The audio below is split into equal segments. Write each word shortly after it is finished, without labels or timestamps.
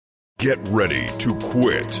Get ready to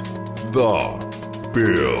quit the build. Here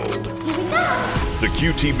we go. The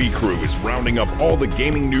QTB crew is rounding up all the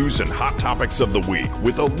gaming news and hot topics of the week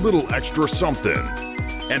with a little extra something.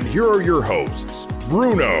 And here are your hosts,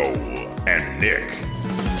 Bruno and Nick.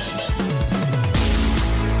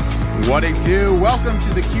 What it do? Welcome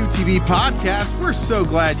to the QTB podcast. We're so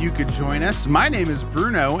glad you could join us. My name is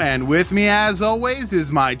Bruno, and with me, as always,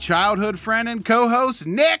 is my childhood friend and co-host,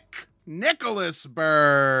 Nick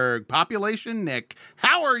Nicholasberg. Population Nick.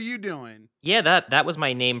 How are you doing? Yeah, that was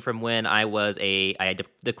my name from when I was I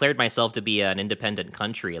declared myself to be an independent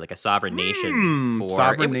country, like a sovereign nation.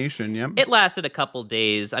 Nation, yeah. It lasted a couple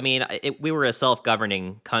days. I mean, we were a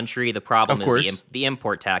self-governing country. The problem is the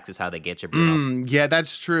import tax is how they get you, Bruno. Yeah,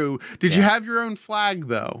 that's true. Did you have your own flag,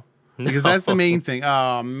 though? Because that's the main thing.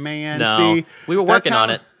 Oh, man. No, see, we were working on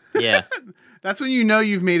it. Yeah. That's when you know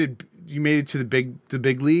you made it to the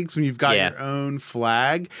big leagues, when you've got your own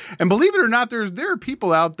flag. And believe it or not, there are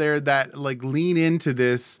people out there that like lean into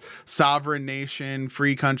this sovereign nation,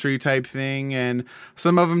 free country type thing, and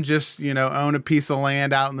some of them just own a piece of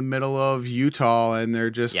land out in the middle of Utah, and they're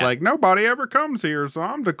just like, nobody ever comes here, so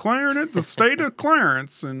I'm declaring it the state of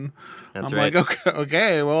Clarence. And That's I'm right. like,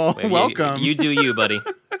 okay, well, welcome. You do you, buddy.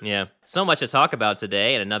 Yeah. So much to talk about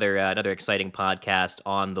today, and another exciting podcast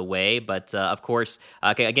on the way. But of course,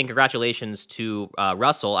 again, congratulations to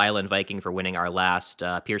Russell, Island Viking, for winning our last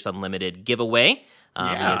Pierce Unlimited giveaway. He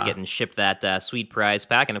is getting shipped that sweet prize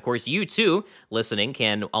pack. And of course, you too, listening,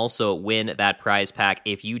 can also win that prize pack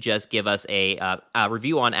if you just give us a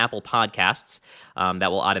review on Apple Podcasts. That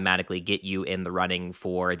will automatically get you in the running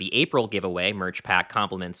for the April giveaway, merch pack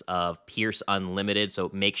compliments of Pierce Unlimited. So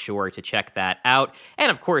make sure to check that out.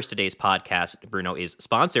 And of course, today's podcast, Bruno, is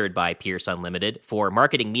sponsored by Pierce Unlimited. For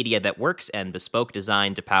marketing media that works and bespoke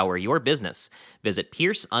design to power your business, visit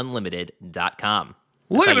pierceunlimited.com.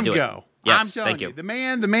 Look at him go. Yes, I'm telling thank you.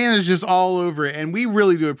 The man is just all over it, and we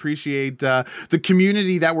really do appreciate the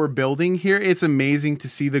community that we're building here. It's amazing to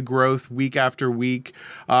see the growth week after week,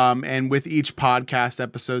 and with each podcast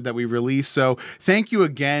episode that we release. So thank you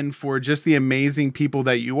again for just the amazing people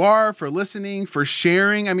that you are, for listening, for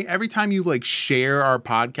sharing. I mean, every time you share our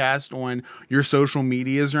podcast on your social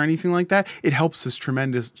medias or anything like that, it helps us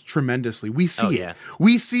tremendously. We see it.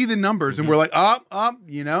 We see the numbers, and we're like,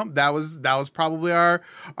 that was probably our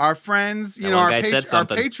friend. Our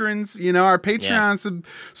patrons, our Patreon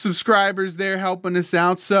subscribers there helping us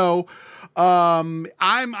out. So I'm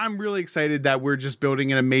really excited that we're just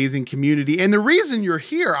building an amazing community. And the reason you're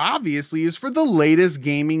here, obviously, is for the latest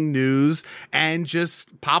gaming news and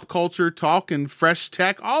just pop culture talk and fresh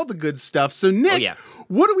tech, all the good stuff. So Nick,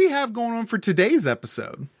 what do we have going on for today's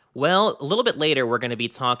episode? Well, a little bit later, we're going to be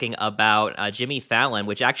talking about Jimmy Fallon,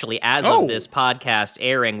 which actually, as of this podcast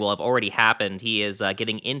airing, will have already happened. He is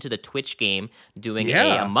getting into the Twitch game, doing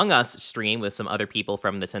a Among Us stream with some other people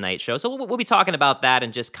from The Tonight Show. So we'll be talking about that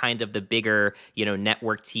and just kind of the bigger,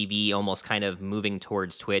 network TV, almost kind of moving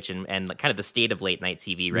towards Twitch and kind of the state of late night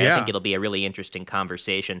TV, right? I think it'll be a really interesting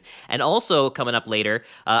conversation. And also coming up later,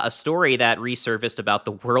 a story that resurfaced about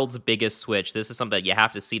the world's biggest Switch. This is something that you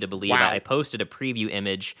have to see to believe. Wow. I posted a preview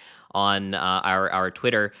image on our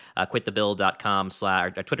Twitter,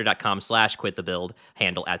 twitter.com/quitthebuild,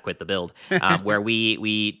 handle @quitthebuild, where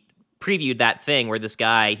we previewed that thing where this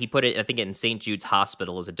guy, he put it, I think, in St. Jude's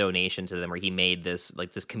Hospital as a donation to them, where he made this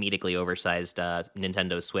comedically oversized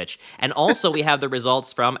Nintendo Switch. And also we have the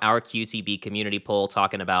results from our QCB community poll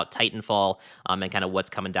talking about Titanfall and kind of what's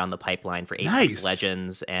coming down the pipeline for Apex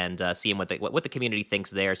Legends, and seeing what the community thinks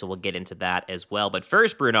there. So we'll get into that as well. But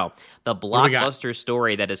first, Bruno, the blockbuster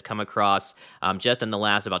story that has come across just in the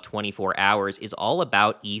last about 24 hours is all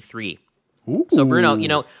about E3. Ooh. So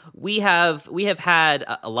Bruno, we have had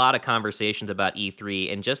a lot of conversations about E3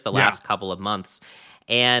 in just the last couple of months.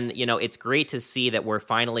 And, it's great to see that we're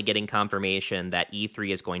finally getting confirmation that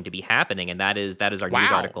E3 is going to be happening. And that is our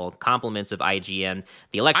news article. Compliments of IGN.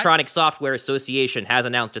 The Electronic Software Association has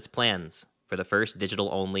announced its plans for the first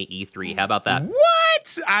digital-only E3. How about that?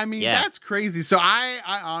 What? I mean, that's crazy. So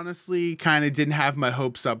I honestly kind of didn't have my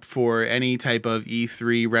hopes up for any type of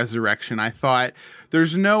E3 resurrection. I thought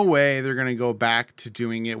there's no way they're going to go back to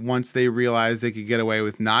doing it once they realize they could get away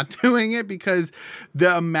with not doing it, because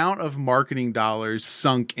the amount of marketing dollars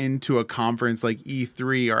sunk into a conference like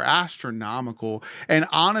E3 are astronomical. And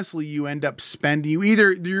honestly, you end up spending, you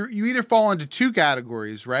either fall into two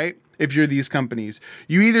categories, right? If you're these companies,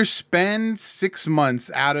 you either spend 6 months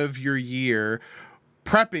out of your year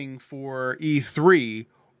prepping for E3,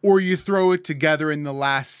 or you throw it together in the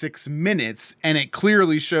last 6 minutes and it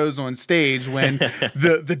clearly shows on stage when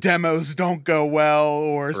the demos don't go well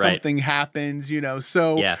or something happens,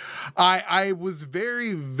 So Yeah. I was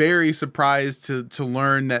very, very surprised to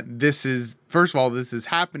learn that this is, first of all, this is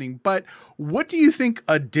happening. But what do you think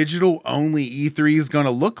a digital only E3 is going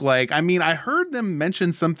to look like? I mean, I heard them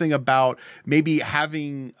mention something about maybe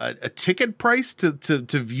having a ticket price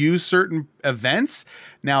to view certain events.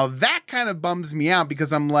 Now that kind of bums me out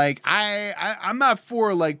because I'm like, I'm not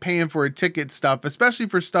for like paying for a ticket stuff, especially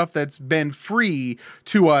for stuff that's been free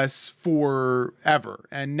to us forever.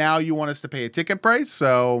 And now you want us to pay a ticket price.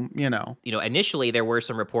 So, Initially there were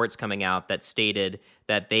some reports coming out that stated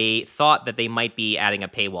that they thought that they might be adding a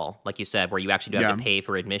paywall, like you said, where you actually do have to pay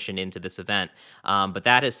for admission into this event. But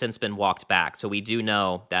that has since been walked back. So we do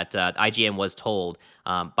know that IGN was told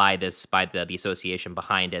by the association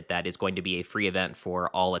behind it that is going to be a free event for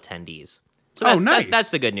all attendees. So nice.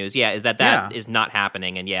 That's the good news. Yeah, is that is not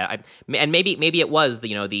happening, and and maybe it was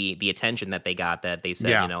the attention that they got that they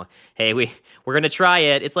said hey we're gonna try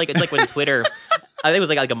it. It's like when Twitter. I think it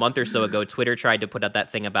was like a month or so ago, Twitter tried to put out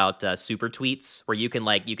that thing about super tweets where you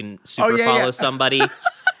can super follow somebody.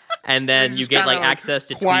 And then you get access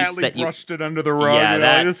to tweets that you brushed it under the rug.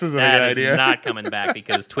 Yeah, this isn't a good idea. Is not coming back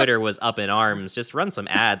because Twitter was up in arms. Just run some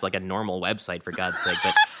ads like a normal website for God's sake.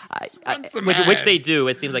 But which they do.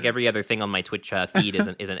 It seems like every other thing on my Twitch feed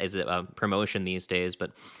is a promotion these days.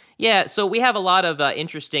 But yeah, so we have a lot of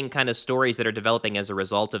interesting kind of stories that are developing as a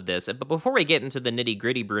result of this. But before we get into the nitty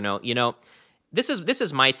gritty, Bruno, this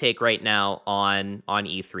is my take right now on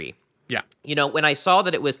E3. Yeah. When I saw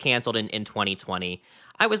that it was canceled in 2020.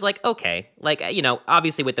 I was like, okay,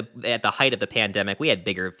 obviously at the height of the pandemic, we had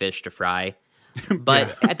bigger fish to fry.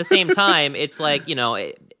 But at the same time, it's like,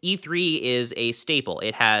 E3 is a staple.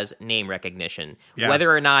 It has name recognition. Yeah.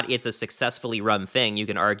 Whether or not it's a successfully run thing, you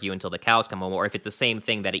can argue until the cows come home, or if it's the same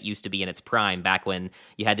thing that it used to be in its prime back when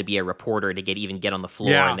you had to be a reporter to get on the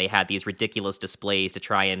floor and they had these ridiculous displays to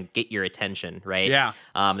try and get your attention, right? Yeah.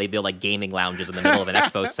 They build like gaming lounges in the middle of an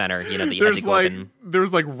expo center, that you had to go up and...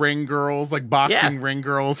 There's like ring girls, like boxing ring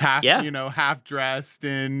girls, half dressed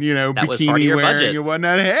and, that bikini wearing budget. and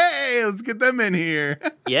whatnot. Hey, let's get them in here.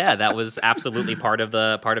 Yeah, that was absolutely part of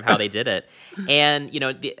how they did it. And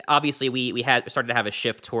obviously we had started to have a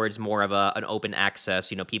shift towards more of an open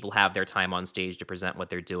access. People have their time on stage to present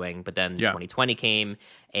what they're doing. But then 2020 came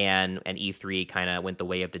and E3 kind of went the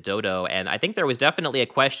way of the dodo. And I think there was definitely a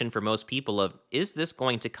question for most people of, is this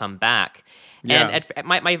going to come back? Yeah. And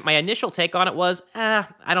my initial take on it was, I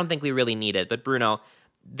don't think we really need it. But Bruno,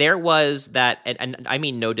 there was that, and I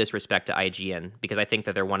mean no disrespect to IGN, because I think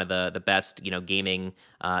that they're one of the best, gaming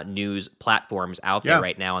news platforms out there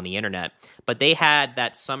right now on the internet. But they had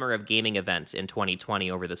that Summer of Gaming event in 2020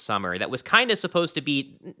 over the summer that was kind of supposed to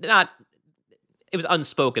be it was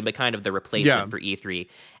unspoken, but kind of the replacement for E3.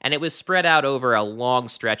 And it was spread out over a long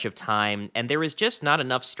stretch of time, and there was just not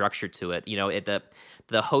enough structure to it.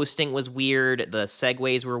 The hosting was weird, the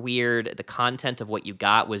segues were weird, the content of what you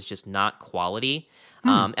got was just not quality.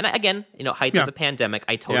 And again, height of the pandemic,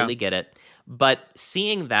 I totally get it. But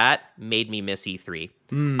seeing that made me miss E3.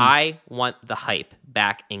 I want the hype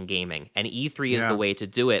back in gaming, and E3 is the way to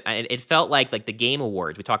do it. And it felt like the Game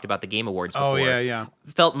Awards. We talked about the Game Awards before. Oh, yeah.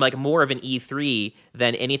 Felt like more of an E3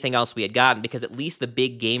 than anything else we had gotten, because at least the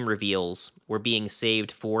big game reveals were being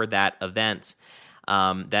saved for that event.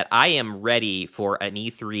 That I am ready for an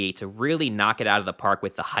E3 to really knock it out of the park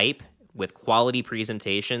with the hype, with quality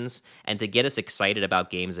presentations, and to get us excited about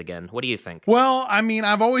games again. What do you think? Well, I mean,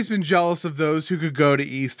 I've always been jealous of those who could go to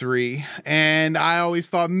E3, and I always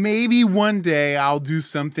thought maybe one day I'll do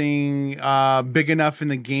something big enough in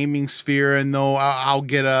the gaming sphere, and I'll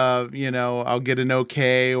get I'll get an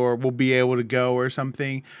okay, or we'll be able to go or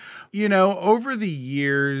something. Over the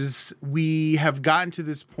years, we have gotten to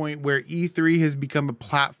this point where E3 has become a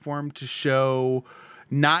platform to show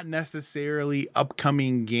not necessarily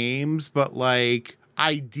upcoming games, but like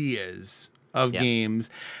ideas of games.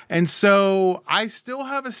 And so I still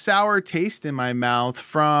have a sour taste in my mouth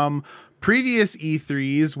from previous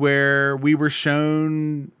E3s where we were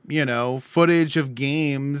shown, footage of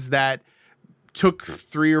games that took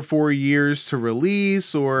 3 or 4 years to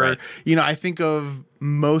release, or, I think of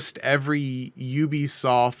most every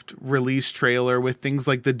Ubisoft release trailer with things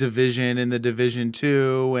like The Division and The Division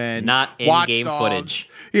 2 and not in-game footage.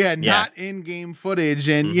 Not in-game footage.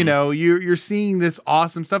 And, you're seeing this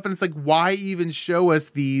awesome stuff. And it's like, why even show us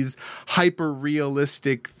these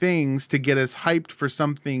hyper-realistic things to get us hyped for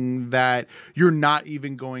something that you're not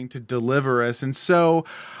even going to deliver us? And so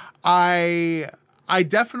I I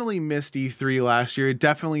definitely missed E3 last year. It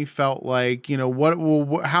definitely felt like,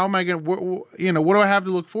 how am I going to, what do I have to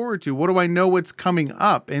look forward to? What do I know what's coming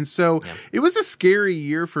up? And so it was a scary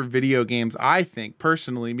year for video games, I think,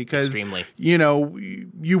 personally, because, Extremely.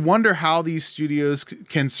 You wonder how these studios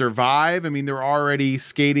can survive. I mean, they're already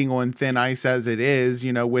skating on thin ice as it is,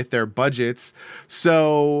 with their budgets.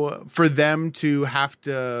 So for them to have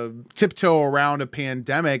to tiptoe around a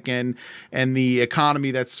pandemic and the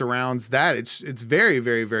economy that surrounds that, it's very,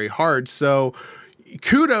 very, very hard. So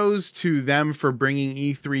kudos to them for bringing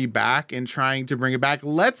E3 back and trying to bring it back.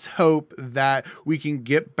 Let's hope that we can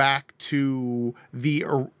get back to the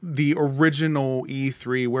original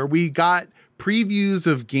E3 where we got previews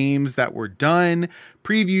of games that were done,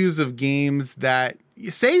 previews of games that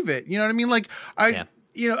save it. You know what I mean? Like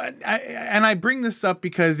I bring this up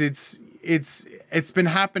because it's been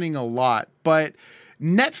happening a lot, but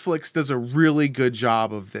Netflix does a really good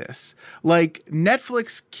job of this. Like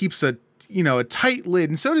Netflix keeps a tight lid,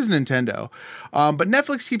 and so does Nintendo. But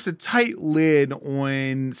Netflix keeps a tight lid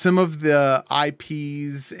on some of the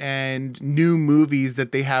IPs and new movies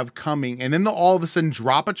that they have coming. And then they'll all of a sudden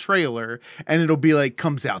drop a trailer and it'll be like,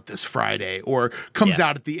 comes out this Friday or comes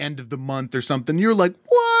out at the end of the month or something. You're like,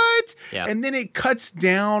 what? Yeah. And then it cuts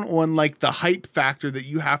down on like the hype factor that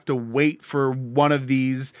you have to wait for one of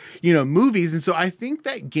these, movies. And so I think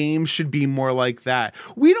that games should be more like that.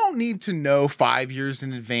 We don't need to know 5 years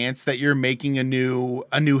in advance that you're making a new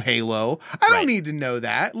Halo. I don't need to know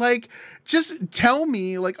that. Like, just tell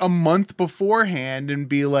me like a month beforehand and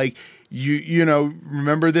be like,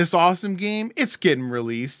 remember this awesome game? It's getting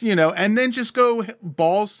released, and then just go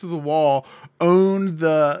balls to the wall, own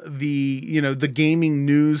the gaming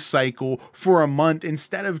news cycle for a month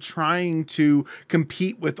instead of trying to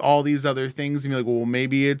compete with all these other things and be like, well,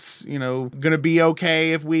 maybe it's, going to be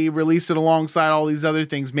okay if we release it alongside all these other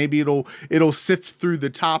things. Maybe it'll sift through the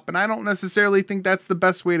top. And I don't necessarily think that's the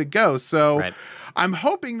best way to go. So I'm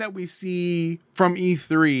hoping that we see from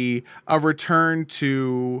E3 a return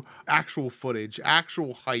to actual footage,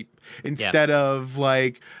 actual hype, instead of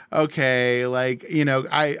like, okay, like,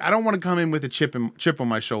 I don't want to come in with a chip on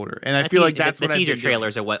my shoulder. And I feel like that's what the teaser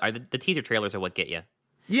trailers are what are the teaser trailers are what get you.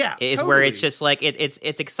 Yeah. Is totally. Where it's just like it's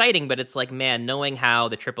exciting, but it's like, man, knowing how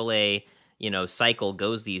the AAA cycle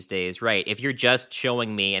goes these days, right? If you're just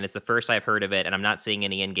showing me and it's the first I've heard of it and I'm not seeing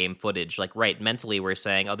any in-game footage, like, mentally we're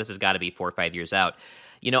saying, oh, this has got to be 4 or 5 years out.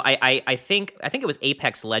 I think it was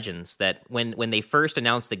Apex Legends that when they first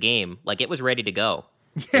announced the game, like, it was ready to go.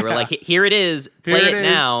 They were like, here it is, play it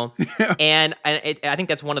now. And I think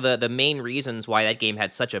that's one of the main reasons why that game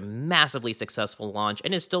had such a massively successful launch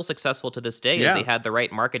and is still successful to this day, is they had the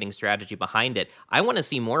right marketing strategy behind it. I want to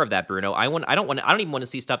see more of that, Bruno. I don't even want to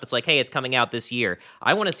see stuff that's like, hey, it's coming out this year.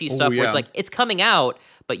 I want to see stuff where it's like, it's coming out,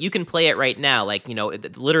 but you can play it right now. Like,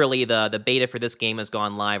 literally the beta for this game has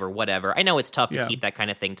gone live or whatever. I know it's tough to keep that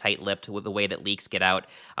kind of thing tight-lipped with the way that leaks get out.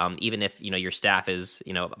 Even if, your staff is,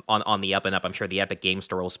 on the up and up, I'm sure the Epic Game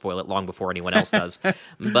Store will spoil it long before anyone else does.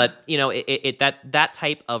 But, that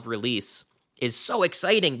type of release is so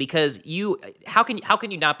exciting because how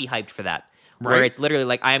can you not be hyped for that? Right. Where it's literally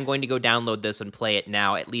like, I am going to go download this and play it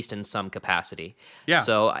now, at least in some capacity. Yeah.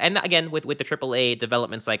 So, and again, with the AAA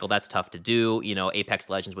development cycle, that's tough to do. Apex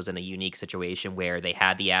Legends was in a unique situation where they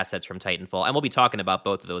had the assets from Titanfall, and we'll be talking about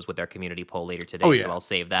both of those with our community poll later today. So I'll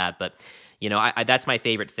save that. But that's my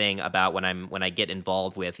favorite thing about when I get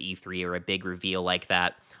involved with E3 or a big reveal like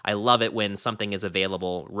that. I love it when something is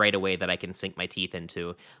available right away that I can sink my teeth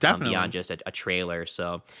into, beyond just a trailer.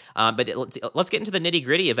 So, but let's get into the nitty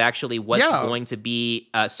gritty of actually what's going to be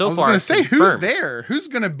so far. I was going to say, who's there? Who's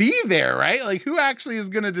going to be there, right? Like, who actually is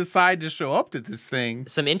going to decide to show up to this thing?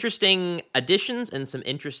 Some interesting additions and some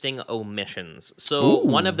interesting omissions. So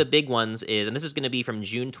one of the big ones is, and this is going to be from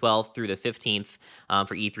June 12th through the 15th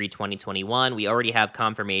for E3 2021. We already have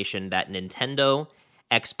confirmation that Nintendo,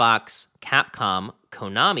 Xbox, Capcom,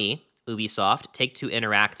 Konami, Ubisoft, Take-Two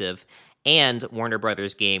Interactive, and Warner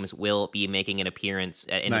Brothers Games will be making an appearance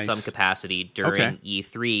in some capacity during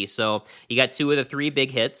E3. So you got two of the three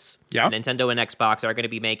big hits. Yeah. Nintendo and Xbox are going to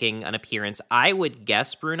be making an appearance. I would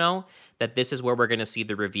guess, Bruno, that this is where we're going to see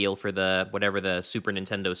the reveal for whatever the Super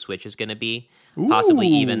Nintendo Switch is going to be. Ooh. Possibly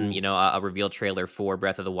even, a reveal trailer for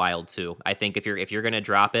Breath of the Wild 2. I think if you're going to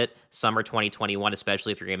drop it summer 2021,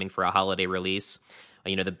 especially if you're aiming for a holiday release,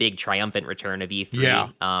 the big triumphant return of E3. Yeah.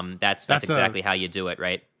 That's exactly how you do it,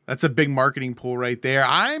 right? That's a big marketing pool right there.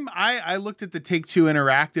 I looked at the Take-Two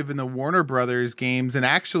Interactive and the Warner Brothers games, and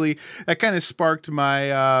actually that kind of sparked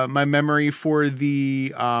my my memory for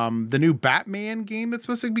the new Batman game that's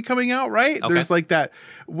supposed to be coming out. Right? Okay. There's like that.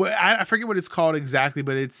 I forget what it's called exactly,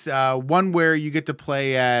 but it's one where you get to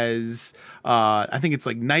play as I think it's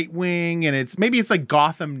like Nightwing, and it's like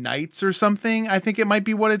Gotham Knights or something. I think it might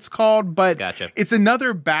be what it's called, but Gotcha. It's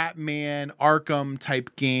another Batman Arkham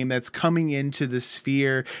type game that's coming into the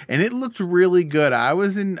sphere. And it looked really good. I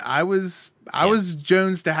was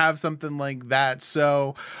Jones to have something like that.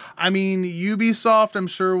 So, I mean, Ubisoft, I'm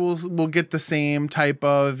sure will get the same type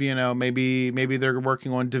of, maybe they're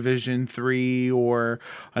working on Division 3 or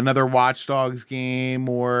another Watch Dogs game,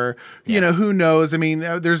 or who knows? I mean,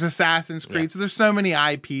 there's Assassin's Creed, so there's so many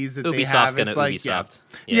IPs that they have. It's like Ubisoft.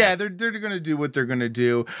 Yeah, they're going to do what they're going to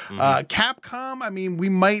do. Capcom, I mean, we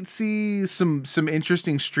might see some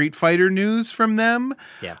interesting Street Fighter news from them.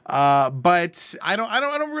 Yeah. But I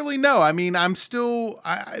don't really know. I mean, I'm still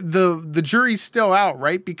the jury's still out,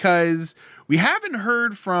 right? Because we haven't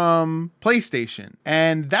heard from PlayStation,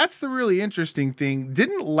 and that's the really interesting thing.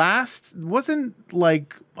 Wasn't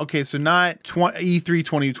like, okay, so not E3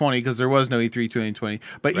 2020, because there was no E3 2020,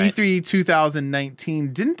 but right. E3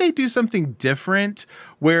 2019, didn't they do something different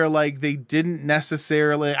where like they didn't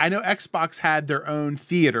necessarily, I know Xbox had their own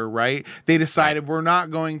theater, right? They decided we're not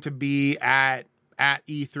going to be at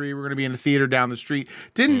E3, we're going to be in the theater down the street.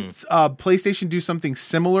 Didn't PlayStation do something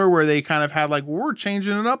similar where they kind of had like, we're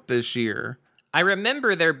changing it up this year? I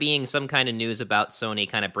remember there being some kind of news about Sony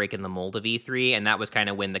kind of breaking the mold of E3, and that was kind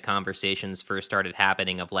of when the conversations first started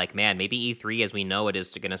happening of like, man, maybe E3 as we know it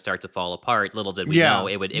is going to start to fall apart. Little did we know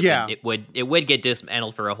it would get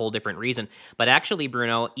dismantled for a whole different reason. But actually,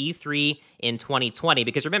 Bruno, E3 in 2020,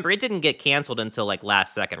 because remember, it didn't get canceled until like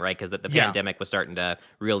last second, right? Because the pandemic was starting to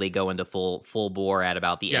really go into full bore at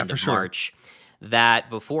about the end of March. That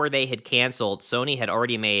before they had canceled, Sony had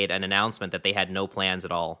already made an announcement that they had no plans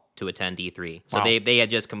at all to attend E3. So they had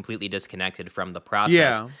just completely disconnected from the process.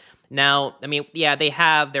 Yeah. Now, I mean, they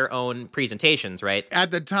have their own presentations, right? At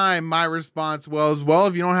the time, my response was, well,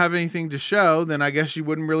 if you don't have anything to show, then I guess you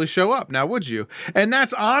wouldn't really show up now, would you? And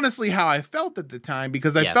that's honestly how I felt at the time,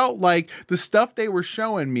 because I felt like the stuff they were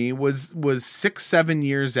showing me was 6-7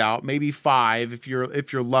 years out, maybe 5 if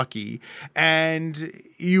you're lucky. And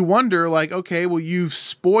you wonder like, okay, well, you've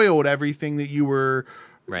spoiled everything that you were...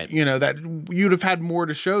 Right. That you'd have had more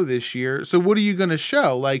to show this year. So what are you going to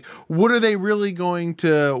show? Like, what are they really going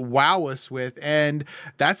to wow us with? And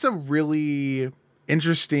that's a really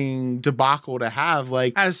interesting debacle to have.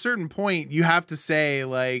 Like, at a certain point, you have to say,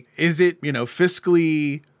 like, is it,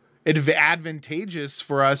 fiscally advantageous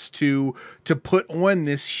for us to put on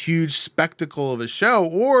this huge spectacle of a show,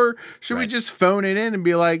 or should we just phone it in and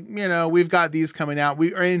be like, we've got these coming out,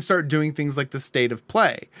 and start doing things like the state of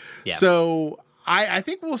play. So I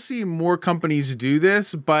think we'll see more companies do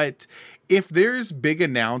this, but if there's big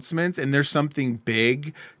announcements and there's something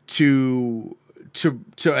big to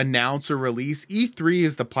announce or release, E3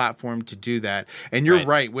 is the platform to do that. And you're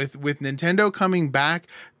right. With Nintendo coming back,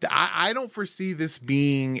 I don't foresee this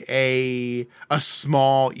being a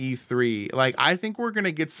small E3. Like, I think we're going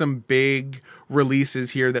to get some big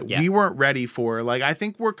releases here that we weren't ready for. Like, I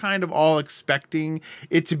think we're kind of all expecting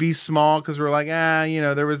it to be small because we're like,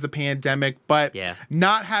 there was the pandemic, but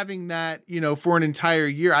not having that, for an entire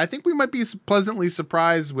year. I think we might be pleasantly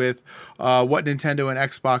surprised with what Nintendo and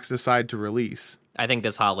Xbox decide to release. I think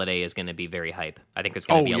this holiday is going to be very hype. I think there's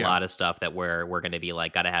going to be a lot of stuff that we're going to be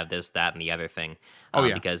like, got to have this, that, and the other thing.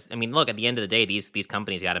 Because, I mean, look, at the end of the day, these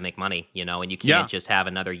companies got to make money, and you can't just have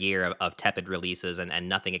another year of tepid releases and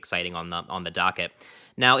nothing exciting on the docket.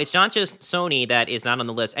 Now, it's not just Sony that is not on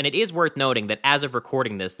the list, and it is worth noting that as of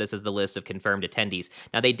recording this is the list of confirmed attendees.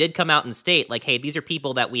 Now, they did come out and state, like, hey, these are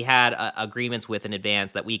people that we had agreements with in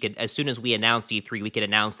advance that we could, as soon as we announced E3, we could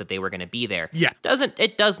announce that they were going to be there.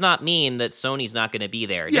 It does not mean that Sony's not going to be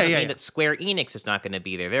there. It doesn't mean that Square Enix is not going to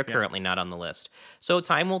be there. They're currently not on the list. So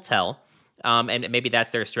time will tell. And maybe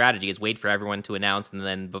that's their strategy, is wait for everyone to announce and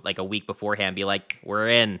then like a week beforehand be like, we're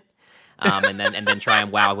in. And then try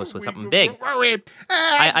and wow us with something big.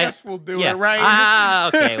 I guess we'll do it,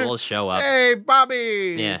 right? Okay, we'll show up. Hey,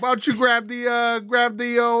 Bobby, why don't you grab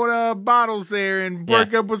the old bottles there and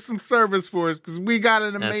break up with some service for us, because we got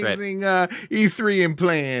an amazing E3 in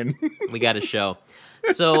plan. We got a show.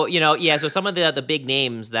 So, so some of the big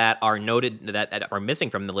names that are noted that are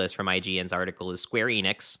missing from the list from IGN's article is Square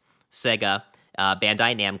Enix, Sega,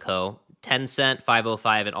 Bandai Namco, Tencent,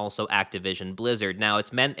 505, and also Activision Blizzard. Now,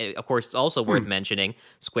 of course, it's also worth mentioning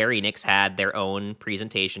Square Enix had their own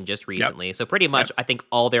presentation just recently. So pretty much, I think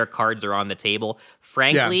all their cards are on the table.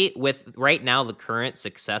 Frankly, with right now the current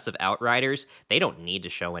success of Outriders, they don't need to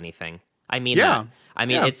show anything. I mean that. I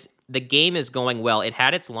mean, the game is going well. It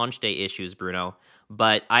had its launch day issues, Bruno.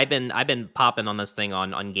 But I've been popping on this thing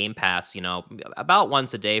on Game Pass, about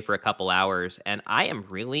once a day for a couple hours, and I am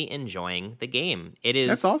really enjoying the game.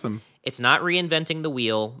 That's awesome. It's not reinventing the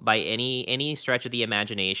wheel by any stretch of the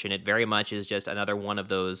imagination. It very much is just another one of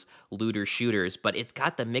those looter shooters, but it's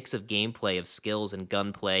got the mix of gameplay, of skills and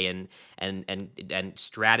gunplay and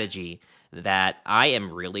strategy that I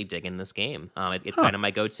am really digging this game. It's kind of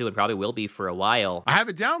my go-to and probably will be for a while. I have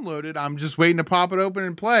it downloaded. I'm just waiting to pop it open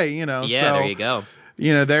and play, Yeah, so, there you go.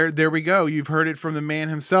 There we go. You've heard it from the man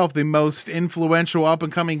himself, the most influential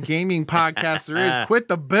up-and-coming gaming podcast there is. Quit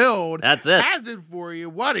the Build. That's it. Has it for you.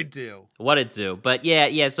 What it do? But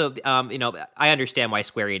yeah. So, I understand why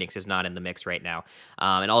Square Enix is not in the mix right now.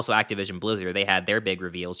 And also Activision Blizzard, they had their big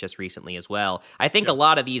reveals just recently as well. I think a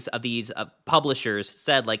lot of these publishers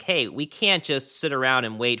said, like, hey, we can't just sit around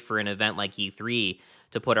and wait for an event like E3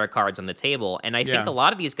 to put our cards on the table. And I think a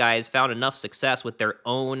lot of these guys found enough success with their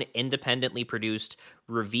own independently produced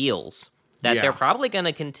reveals that they're probably going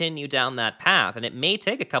to continue down that path. And it may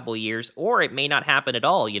take a couple of years, or it may not happen at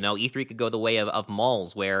all. E3 could go the way of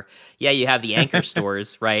malls where, you have the anchor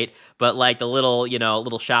stores, right? But like the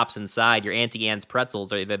little shops inside, your Auntie Anne's pretzels,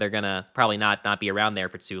 they're going to probably not be around there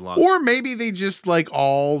for too long. Or maybe they just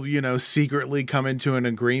all, secretly come into an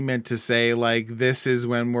agreement to say, like, this is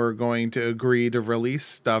when we're going to agree to release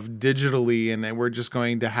stuff digitally, and then we're just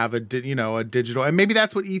going to have a digital. And maybe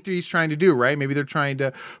that's what E3 is trying to do, right? Maybe they're trying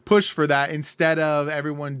to push for that. Instead of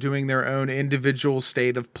everyone doing their own individual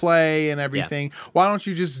state of play and everything, why don't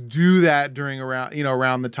you just do that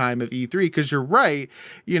around the time of E3? Because you're right,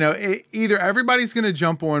 either everybody's going to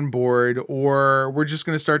jump on board, or we're just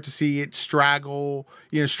going to start to see it stragglers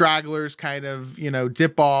kind of,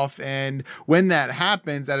 dip off. And when that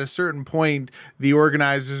happens, at a certain point, the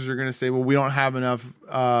organizers are going to say, well, we don't have enough,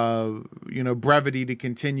 brevity to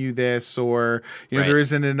continue this, or, there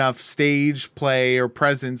isn't enough stage play or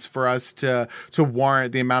presence for us to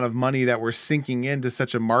warrant the amount of money that we're sinking into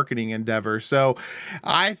such a marketing endeavor. So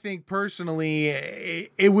I think personally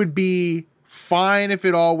it would be fine if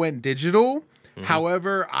it all went digital. Mm-hmm.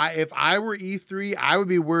 However, if I were E3, I would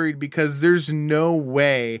be worried because there's no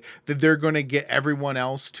way that they're going to get everyone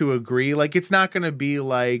else to agree. Like, it's not going to be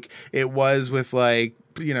like it was with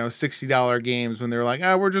 $60 games when they're like,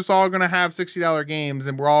 we're just all going to have $60 games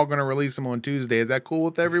and we're all going to release them on Tuesday. Is that cool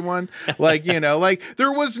with everyone? There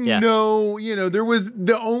was there was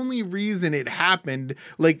the only reason it happened,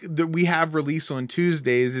 we have release on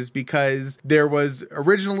Tuesdays is because there was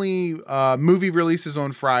originally movie releases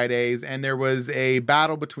on Fridays, and there was a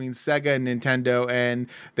battle between Sega and Nintendo, and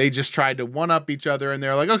they just tried to one up each other, and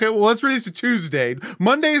they're like, okay, well, let's release a Tuesday.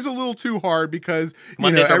 Monday's a little too hard because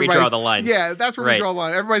Monday's where we draw the line. Yeah, that's where we draw the line.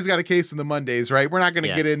 Everybody's got a case in the Mondays, right? We're not going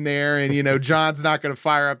to get in there and, John's not going to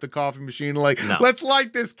fire up the coffee machine let's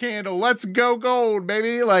light this candle. Let's go gold,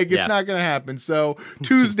 baby. It's not going to happen. So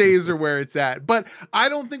Tuesdays are where it's at. But I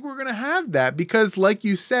don't think we're going to have that because, like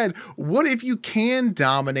you said, what if you can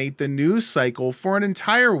dominate the news cycle for an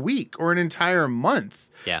entire week or an entire month?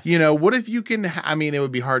 Yeah. What if you can, it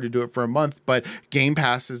would be hard to do it for a month, but Game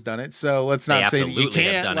Pass has done it. So let's not say that you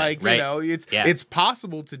can't, it's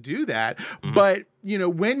possible to do that. Mm-hmm. But,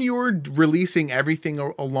 when you're releasing everything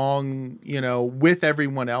along, with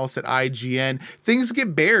everyone else at IGN, things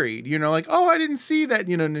get buried, I didn't see that,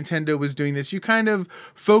 Nintendo was doing this. You kind of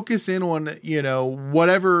focus in on,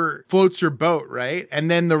 whatever floats your boat. Right.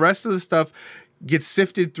 And then the rest of the stuff gets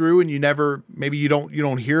sifted through, and you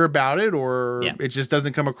don't hear about it, or it just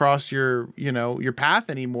doesn't come across your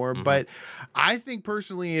path anymore. Mm-hmm. But I think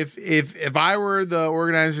personally, if I were the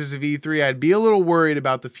organizers of E3, I'd be a little worried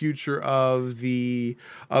about the future of these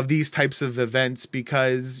types of events,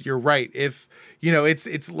 because you're right. If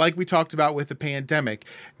it's like we talked about with the pandemic.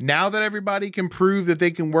 Now that everybody can prove that they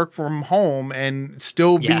can work from home and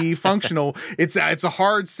still be functional, it's a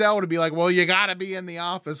hard sell to be like, well, you got to be in the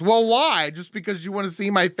office. Well, why? Just because you want to see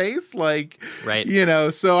my face?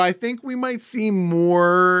 So I think we might see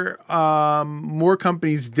more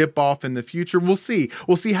companies dip off in the future. We'll see.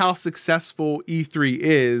 We'll see how successful E3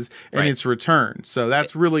 is in its return. So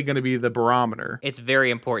that's really going to be the barometer. It's very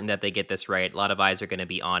important that they get this right. A lot of eyes are going to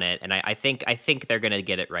be on it. And I think they're going to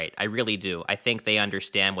get it right. I really do. I think they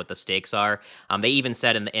understand what the stakes are. They even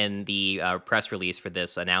said in the press release for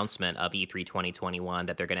this announcement of E3 2021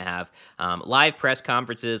 that they're going to have live press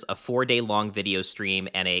conferences, a 4-day long video stream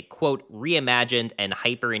and a, quote, reimagined and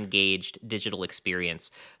hyper-engaged digital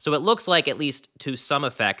experience. So it looks like, at least to some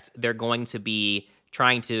effect, they're going to be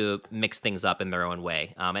trying to mix things up in their own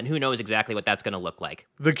way. And who knows exactly what that's going to look like.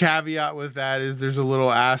 The caveat with that is there's a little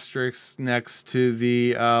asterisk next to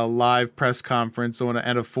the live press conference and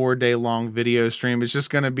a 4-day long video stream. It's just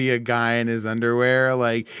going to be a guy in his underwear,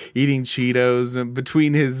 like eating Cheetos and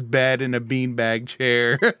between his bed and a beanbag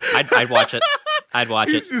chair. I'd watch it. I'd watch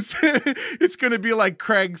it. It's going to be like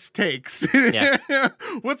Craig's takes. Yeah.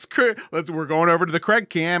 What's Craig? We're going over to the Craig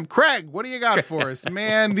cam. Craig, what do you got for us?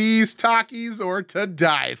 Man, these Takis are to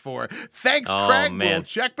die for. Thanks, Craig. Man. We'll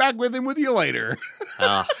check back with him with you later.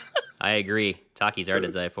 I agree. Takis are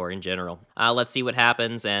to die for in general. Let's see what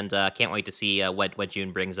happens, and can't wait to see what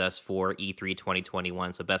June brings us for E3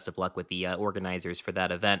 2021. So best of luck with the organizers for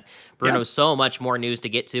that event. Bruno, so much more news to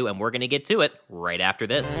get to, and we're going to get to it right after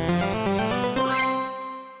this.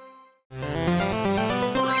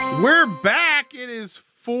 We're back. It is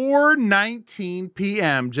 4:19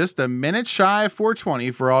 p.m., just a minute shy of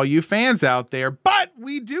 4:20 for all you fans out there. But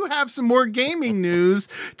we do have some more gaming news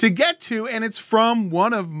to get to, and it's from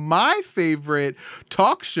one of my favorite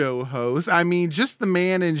talk show hosts. I mean, just the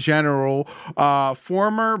man in general,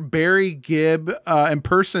 former Barry Gibb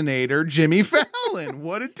impersonator, Jimmy Fallon.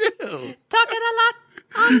 What it do? Talking a lot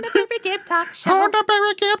on the Barry Gibb talk show. On the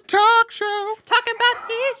Barry Gibb talk show. Talking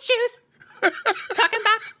about issues. Talking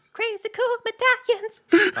about crazy cool medallions.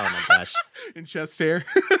 Oh my gosh. And chest hair.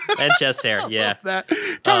 And chest hair, yeah. Love that.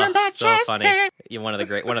 Talking about so chest funny. hair. One of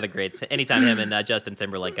the greats. Anytime him and Justin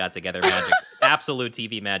Timberlake got together, magic, absolute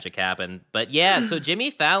TV magic happened. But yeah, so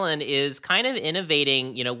Jimmy Fallon is kind of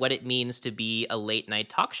innovating, what it means to be a late night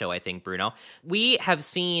talk show, I think, Bruno. We have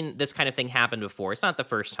seen this kind of thing happen before. It's not the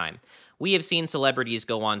first time. We have seen celebrities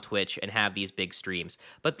go on Twitch and have these big streams.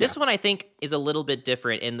 But this one, I think, is a little bit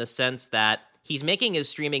different in the sense that he's making his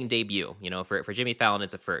streaming debut. For Jimmy Fallon,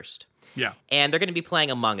 it's a first. Yeah. And they're going to be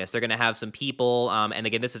playing Among Us. They're going to have some people. And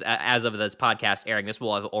again, this is, as of this podcast airing, this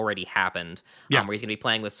will have already happened. Where he's going to be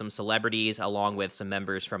playing with some celebrities along with some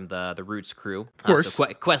members from the Roots crew. Of course. So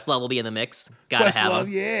Questlove will be in the mix. Gotta have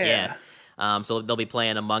him. Yeah. So they'll be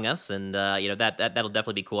playing Among Us, and that'll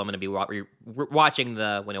definitely be cool. I'm going to be watching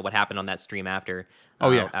what happened on that stream after.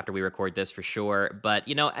 After we record this for sure. But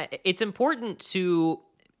it's important to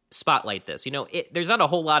spotlight this. There's not a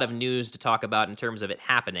whole lot of news to talk about in terms of it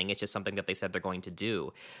happening. It's just something that they said they're going to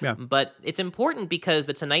do. Yeah. But it's important because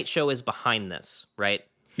the Tonight Show is behind this, right?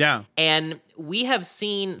 Yeah. And we have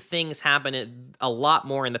seen things happen a lot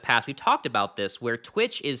more in the past. We talked about this, where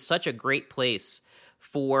Twitch is such a great place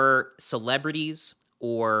for celebrities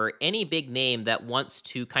or any big name that wants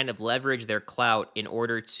to kind of leverage their clout in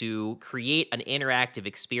order to create an interactive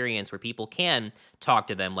experience where people can talk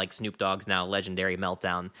to them, like Snoop Dogg's now legendary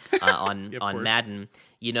meltdown on Madden.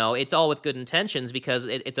 It's all with good intentions because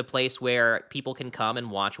it's a place where people can come and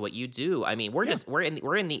watch what you do. I mean,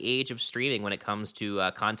 we're in the age of streaming when it comes to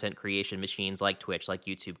content creation machines like Twitch, like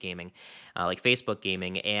YouTube gaming, like Facebook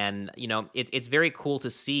gaming, and it's very cool to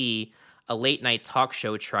see a late night talk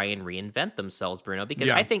show try and reinvent themselves, Bruno, because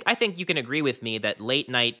I think you can agree with me that late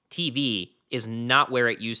night TV is not where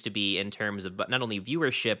it used to be in terms of not only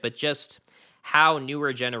viewership, but just how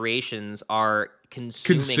newer generations are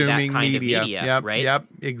consuming that kind media. Of media, yep, right? Yep,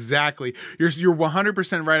 exactly. You're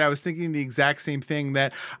 100% right. I was thinking the exact same thing,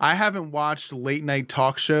 that I haven't watched late night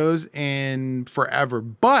talk shows in forever,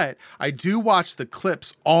 but I do watch the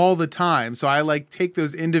clips all the time. So I take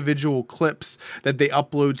those individual clips that they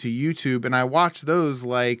upload to YouTube, and I watch those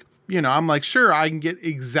I'm like, sure, I can get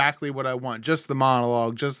exactly what I want. Just the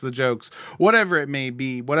monologue, just the jokes, whatever it may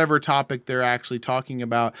be, whatever topic they're actually talking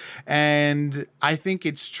about. And I think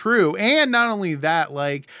it's true. And not only that,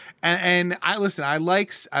 and I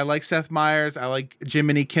like Seth Meyers. I like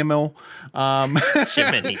Jiminy Kimmel.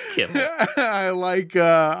 Jiminy Kimmel. I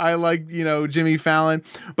like Jimmy Fallon.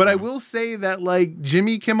 But I will say that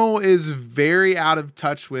Jimmy Kimmel is very out of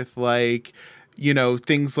touch with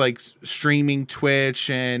things like streaming Twitch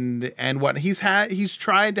and what he's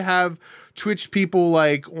tried to have Twitch people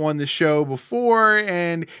on the show before,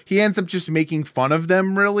 and he ends up just making fun of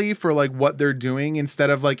them really for what they're doing instead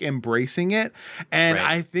of embracing it. And right.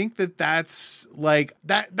 I think that's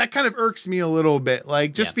that kind of irks me a little bit,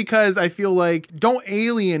 because I feel don't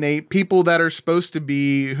alienate people that are supposed to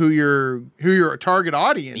be who your target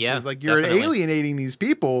audience is. You're definitely alienating these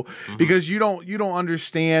people because you don't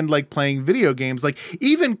understand playing video games. games. Like,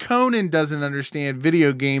 even Conan doesn't understand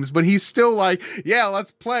video games, but he's still like, yeah,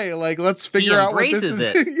 let's play. Like, let's figure out what this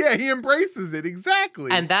is. Yeah, he embraces it.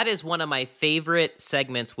 Exactly. And that is one of my favorite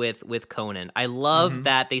segments with Conan. I love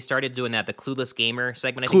that they started doing that, the Clueless Gamer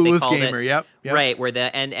segment, I think they called Gamer, it. Yep. Right, where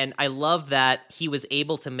and I love that he was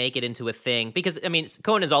able to make it into a thing, because, I mean,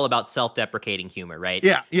 Conan's all about self-deprecating humor, right?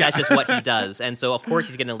 Yeah. That's just what he does. And so, of course,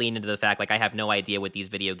 he's going to lean into the fact, like, I have no idea what these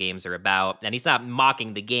video games are about. And he's not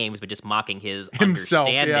mocking the games, but just mocking his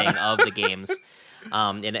understanding of the games.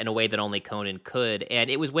 In a way that only Conan could. And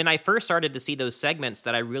it was when I first started to see those segments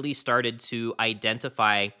that I really started to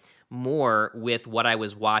identify more with what I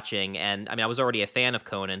was watching. And I mean, I was already a fan of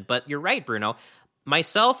Conan, but you're right, Bruno.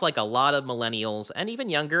 Myself, like a lot of millennials, and even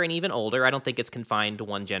younger and even older, I don't think it's confined to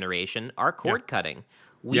one generation, are cord cutting.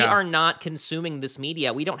 We are not consuming this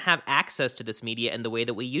media. We don't have access to this media in the way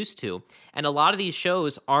that we used to. And a lot of these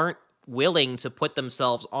shows aren't willing to put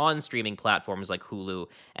themselves on streaming platforms like Hulu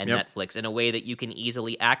and Netflix in a way that you can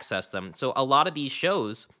easily access them. So a lot of these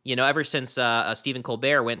shows, you know, ever since Stephen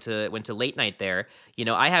Colbert went to late night there, you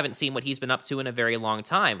know, I haven't seen what he's been up to in a very long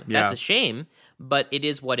time. That's a shame, but it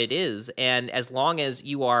is what it is. And as long as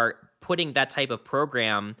you are putting that type of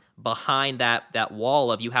program behind that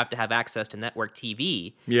wall of you have to have access to network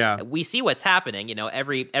TV, we see what's happening. You know,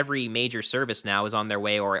 every major service now is on their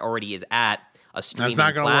way or already is at a streaming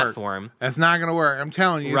platform. That's not going to work. I'm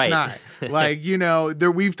telling you, it's not. Like, you know,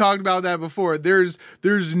 we've talked about that before. There's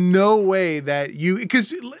no way that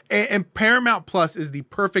and Paramount Plus is the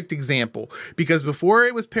perfect example, because before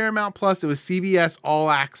it was Paramount Plus, it was CBS All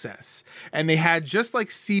Access. And they had just like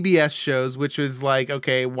CBS shows, which was like,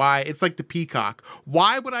 okay, why? It's like the Peacock.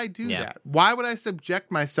 Why would I do that? Why would I subject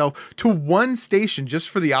myself to one station just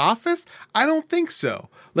for The Office? I don't think so.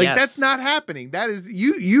 Like, that's not happening. That is,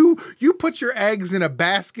 you put your eggs in a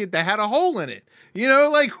basket that had a hole in it. You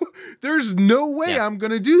know, like, there's no way I'm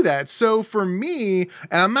going to do that. So for me,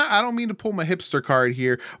 and I don't mean to pull my hipster card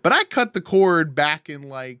here, but I cut the cord back in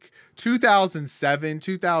like 2007,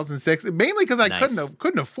 2006, mainly because I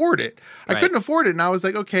couldn't afford it. I couldn't afford it. And I was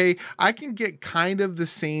like, okay, I can get kind of the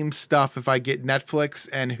same stuff if I get Netflix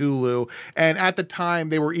and Hulu. And at the time,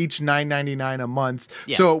 they were each $9.99 a month.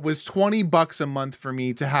 Yeah. So it was $20 a month for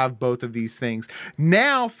me to have both of these things.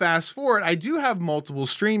 Now, fast forward, I do have multiple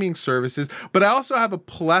streaming services, but I also have a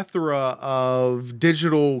plethora of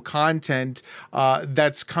digital content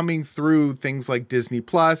that's coming through things like Disney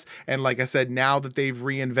Plus. And like I said, now that they've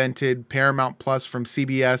reinvented Paramount Plus from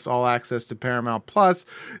CBS All Access to Paramount Plus,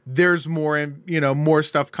 there's more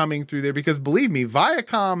stuff coming through there, because believe me,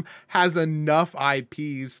 Viacom has enough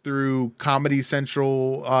IPs through Comedy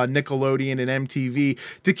Central, Nickelodeon, and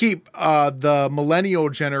MTV to keep the millennial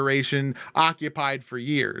generation occupied for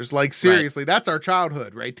years. Like, seriously, that's our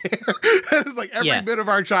childhood right there. It's like every bit of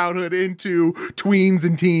our childhood into tweens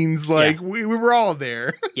and teens. Like, we were all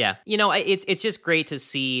there. Yeah. You know, it's just great to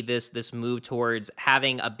see this move towards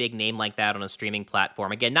having a big name like that on a streaming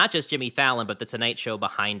platform. Again, not just Jimmy Fallon, but the Tonight Show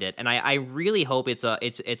behind it. And I really hope it's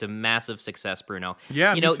a massive success, Bruno.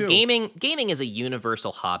 Yeah, you know, me too. gaming is a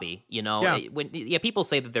universal hobby. You know, when people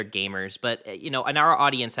say that they're gamers, but you know, and our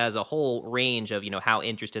audience has a whole range of, you know, how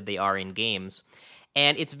interested they are in games.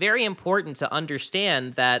 And it's very important to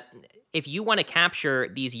understand that if you want to capture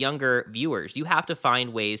these younger viewers, you have to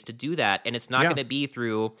find ways to do that. And it's not going to be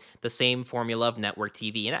through the same formula of network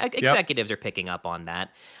TV. And executives are picking up on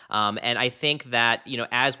that. And I think that, you know,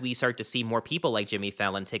 as we start to see more people like Jimmy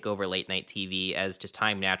Fallon take over late night TV as just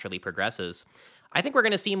time naturally progresses, I think we're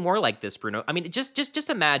going to see more like this, Bruno. I mean, just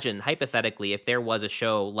imagine, hypothetically, if there was a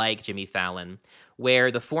show like Jimmy Fallon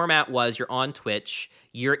where the format was you're on Twitch,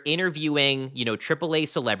 you're interviewing, you know, AAA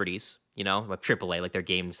celebrities, you know, AAA, like their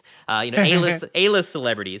games, you know, A-list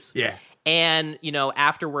celebrities. Yeah. And, you know,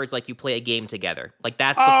 afterwards, like, you play a game together. Like,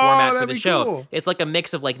 that's the format for the show. Cool. It's like a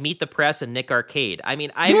mix of, like, Meet the Press and Nick Arcade. I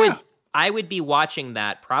mean, I would be watching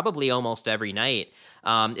that probably almost every night.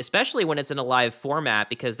 Especially when it's in a live format,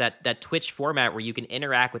 because that Twitch format where you can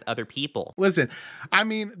interact with other people. Listen, I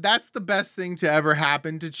mean, that's the best thing to ever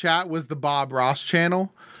happen to chat was the Bob Ross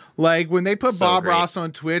channel. Like, when they put Bob Ross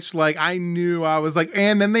on Twitch, like, I knew, I was like,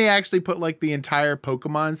 and then they actually put like the entire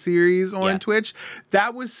Pokemon series on Twitch.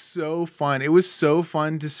 That was so fun. It was so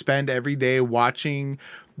fun to spend every day watching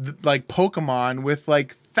like Pokemon with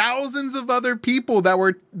like thousands of other people that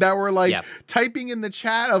were like typing in the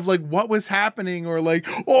chat of like what was happening, or like,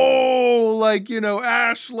 oh, like, you know,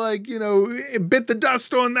 Ash, like, you know, bit the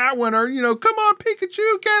dust on that one, or, you know, come on,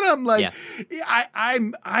 Pikachu, get him. Like,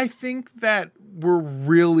 I think that we're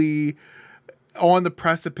really, on the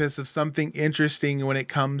precipice of something interesting when it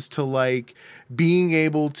comes to like being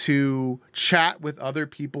able to chat with other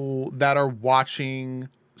people that are watching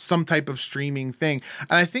some type of streaming thing.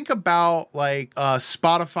 And I think about like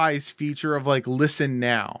Spotify's feature of like listen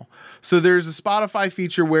now. So there's a Spotify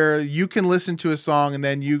feature where you can listen to a song and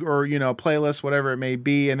then or playlist, whatever it may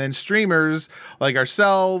be. And then streamers like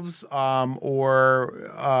ourselves or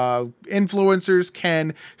influencers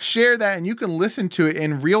can share that, and you can listen to it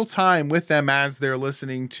in real time with them as they're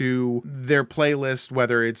listening to their playlist,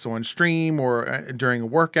 whether it's on stream or during a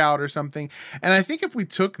workout or something. And I think if we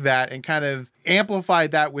took that and kind of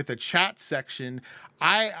amplified that with a chat section,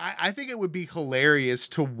 I think it would be hilarious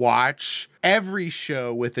to watch every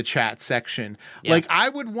show with a chat section. Yeah. Like I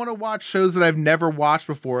would want to watch shows that I've never watched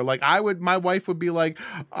before. Like my wife would be like,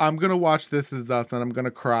 I'm going to watch This Is Us and I'm going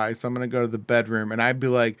to cry. So I'm going to go to the bedroom. And I'd be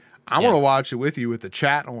like, I want to watch it with you with the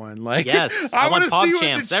chat on. Like, yes, I want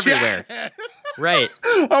PogChamps everywhere. Right.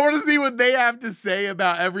 I want to see what they have to say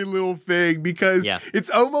about every little thing, because it's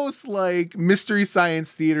almost like Mystery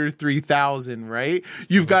Science Theater 3000, right?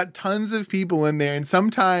 You've got tons of people in there, and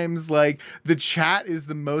sometimes like the chat is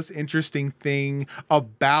the most interesting thing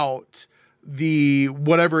about the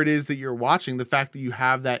whatever it is that you're watching. The fact that you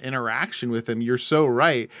have that interaction with them, you're so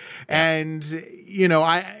right. And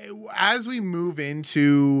as we move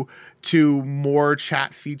into more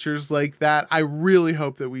chat features like that, I really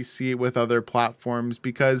hope that we see it with other platforms,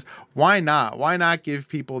 because why not give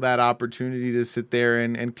people that opportunity to sit there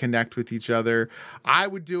and connect with each other? I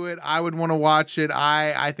would do it. I would want to watch it.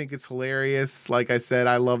 I think it's hilarious. Like I said,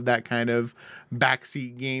 I love that kind of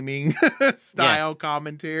backseat gaming style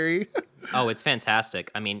commentary. Oh, it's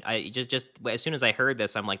fantastic. I mean, I just as soon as I heard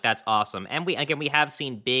this, I'm like, that's awesome. And we have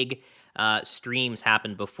seen big streams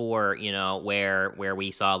happen before, where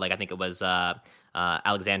we saw, like, I think it was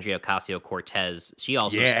Alexandria Ocasio-Cortez. She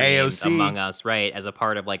also streamed AOC. Among Us, right, as a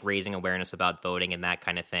part of like raising awareness about voting and that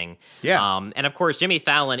kind of thing. Yeah. And of course, Jimmy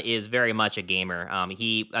Fallon is very much a gamer.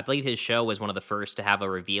 I believe his show was one of the first to have a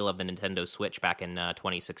reveal of the Nintendo Switch back in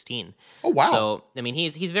 2016. Oh, wow. So, I mean,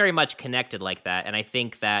 he's very much connected like that. And I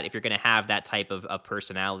think that if you're going to have that type of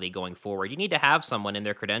personality going forward, you need to have someone in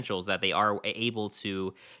their credentials that they are able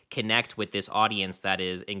to connect with this audience that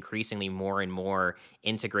is increasingly more and more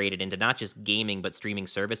integrated into not just gaming but streaming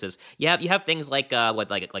services. You have things like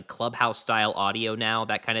like Clubhouse style audio now,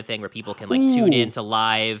 that kind of thing, where people can like tune into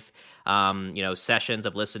live sessions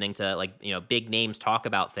of listening to like big names talk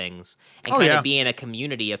about things and kind of be in a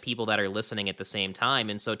community of people that are listening at the same time.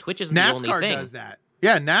 And so Twitch isn't the only thing. NASCAR does that.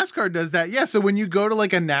 Yeah, NASCAR does that. Yeah, so when you go to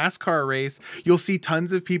like a NASCAR race, you'll see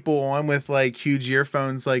tons of people on with like huge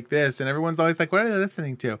earphones like this, and everyone's always like, what are they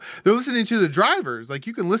listening to? They're listening to the drivers. Like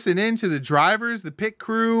you can listen in to the drivers, the pit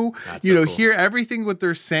crew, cool. Hear everything what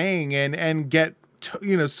they're saying and get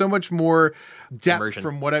so much more depth immersion.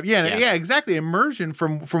 From whatever. Yeah, exactly. Immersion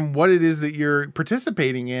from what it is that you're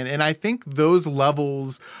participating in. And I think those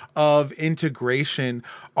levels of integration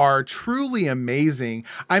are truly amazing.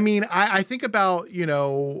 I mean, I think about,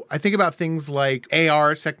 things like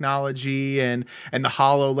AR technology and the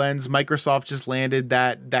HoloLens. Microsoft just landed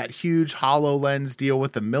that huge HoloLens deal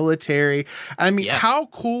with the military. I mean, how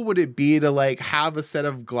cool would it be to like have a set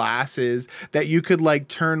of glasses that you could like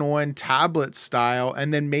turn on tablet style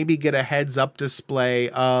and then maybe get a heads up display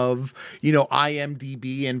of,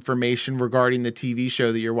 IMDb information regarding the TV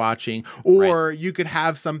show that you're watching. Or you could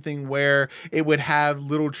have something where it would have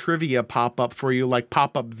little trivia pop up for you, like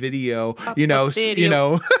pop up video,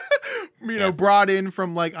 brought in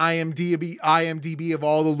from like IMDb of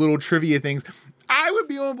all the little trivia things. I would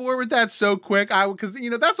be on board with that so quick. Because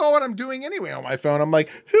that's all what I'm doing anyway on my phone. I'm like,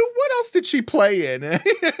 what else did she play in? Let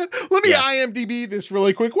me IMDb this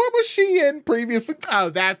really quick. What was she in previously? Oh,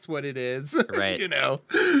 that's what it is. Right.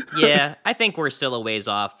 Yeah, I think we're still a ways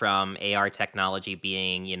off from AR technology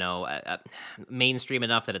being, mainstream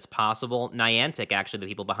enough that it's possible. Niantic, actually, the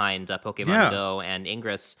people behind Pokemon Go and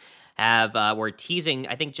Ingress, were teasing,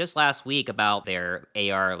 I think just last week, about their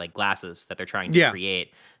AR like glasses that they're trying to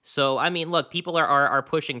create. So, I mean, look, people are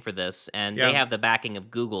pushing for this, and they have the backing of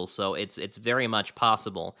Google, so it's very much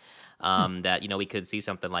possible that we could see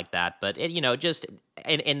something like that. But just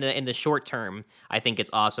in the short term, I think it's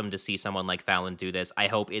awesome to see someone like Fallon do this. I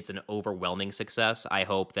hope it's an overwhelming success. I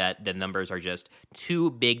hope that the numbers are just too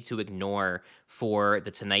big to ignore for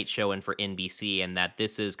The Tonight Show and for NBC, and that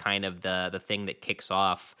this is kind of the thing that kicks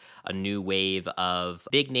off a new wave of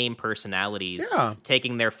big name personalities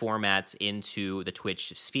taking their formats into the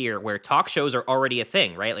Twitch sphere, where talk shows are already a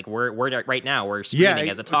thing, right? Like we're right now we're streaming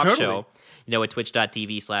as a talk show. At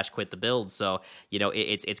twitch.tv/quitthebuild. So,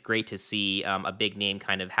 it's great to see a big name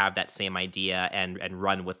kind of have that same idea and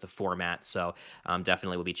run with the format. So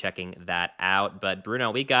definitely we'll be checking that out. But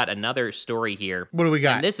Bruno, we got another story here. What do we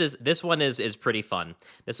got? And this one is pretty fun.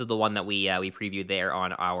 This is the one that we previewed there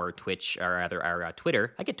on our Twitch, or rather our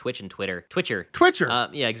Twitter. I get Twitch and Twitter. Twitcher.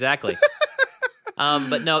 Yeah, exactly.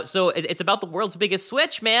 But no, so it's about the world's biggest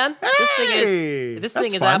Switch, man. Hey, this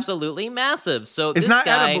thing is absolutely massive. So it's this not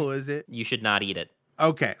guy, edible, is it? You should not eat it.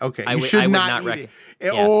 Okay. I You would should not eat recommend.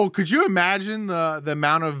 it. Oh, could you imagine the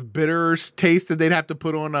amount of bitter taste that they'd have to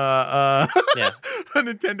put on a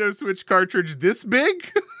Nintendo Switch cartridge this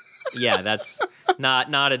big? Yeah, that's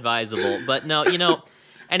not advisable. But no,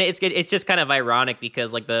 and it's just kind of ironic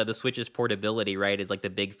because like the Switch's portability, right, is like the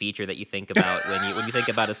big feature that you think about when you think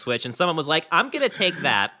about a Switch. And someone was like, I'm gonna take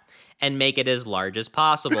that and make it as large as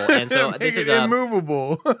possible. And so this is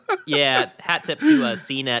immovable. Yeah, hat tip to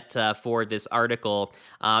CNET for this article.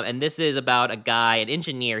 And this is about a guy, an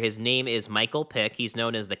engineer. His name is Michael Pick. He's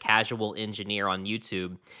known as the Casual Engineer on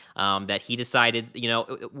YouTube. That he decided,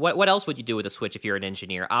 what else would you do with a Switch if you're an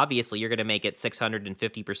engineer? Obviously, you're going to make it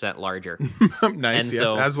 650% larger. Nice, and yes,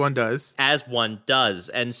 so, as one does. As one does.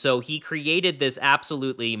 And so he created this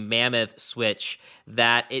absolutely mammoth Switch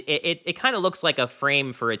that it kind of looks like a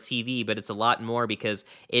frame for a TV, but it's a lot more because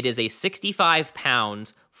it is a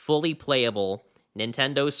 65-pound, fully playable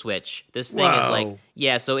Nintendo Switch. This thing is like,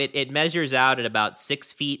 so it measures out at about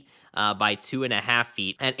 6 feet by 2.5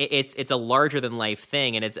 feet, and it's a larger than life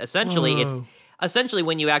thing, and it's essentially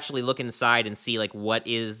when you actually look inside and see like what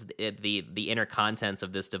is the inner contents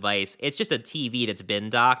of this device, it's just a TV that's been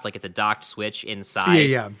docked, like it's a docked Switch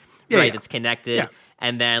inside, right? It's connected,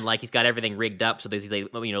 and then like he's got everything rigged up so there's these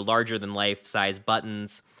larger than life size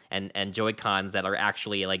buttons and Joy-Cons that are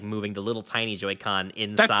actually like moving the little tiny Joy-Con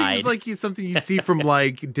inside. That seems like something you see from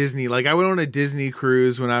like Disney. Like I went on a Disney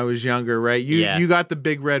cruise when I was younger, right? You got the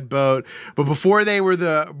big red boat, but after they were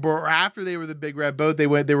the big red boat, they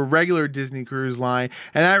were regular Disney Cruise Line,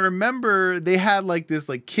 and I remember they had like this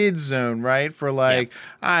like kids zone, right, for like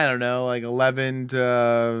I don't know, like 11 to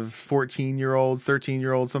 14-year-olds,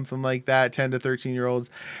 13-year-olds, something like that, 10 to 13-year-olds,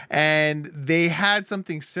 and they had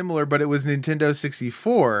something similar, but it was Nintendo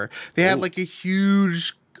 64. They had like a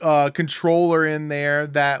huge controller in there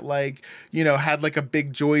that like had like a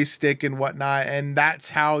big joystick and whatnot, and that's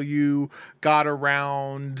how you got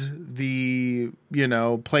around the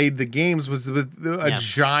played the games was with a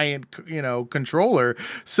giant controller.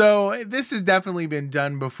 So this has definitely been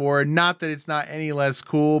done before, not that it's not any less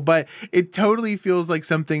cool, but it totally feels like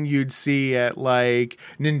something you'd see at like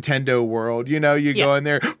Nintendo World. Go in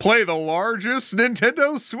there, play the largest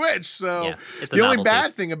Nintendo Switch. So the only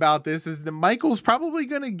bad thing about this is that Michael's probably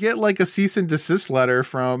gonna get like a cease and desist letter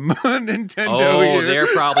from Nintendo. Oh, they're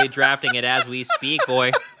probably drafting it as we speak,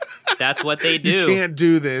 boy. That's what they do. You can't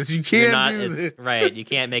do this. You can't do this. Right. You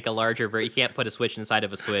can't make a larger version. You can't put a Switch inside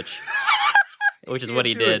of a Switch. Which is what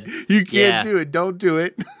he did. You can't do it. Don't do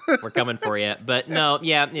it. We're coming for you. But no,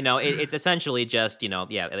 it's essentially just,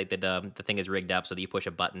 like the thing is rigged up so that you push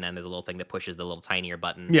a button and there's a little thing that pushes the little tinier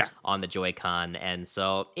button on the Joy-Con. And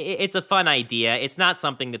so it's a fun idea. It's not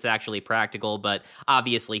something that's actually practical, but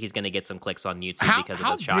obviously he's going to get some clicks on YouTube because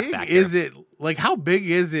of the shock factor. How big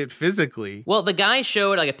is it physically? Well, the guy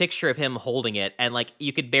showed like a picture of him holding it and like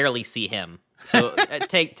you could barely see him. So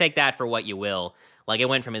take that for what you will. Like it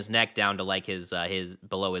went from his neck down to like his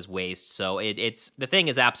below his waist. So it's the thing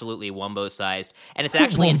is absolutely Wumbo sized, and it's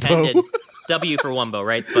actually intended W for Wumbo,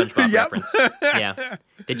 right? SpongeBob reference. Yeah.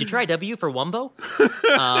 Did you try W for Wumbo?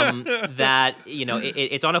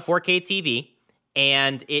 It's on a 4K TV.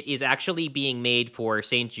 And it is actually being made for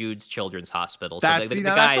St. Jude's Children's Hospital. So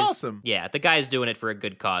that's awesome. Yeah, the guy's doing it for a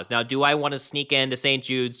good cause. Now, do I want to sneak into St.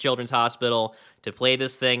 Jude's Children's Hospital to play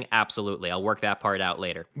this thing? Absolutely. I'll work that part out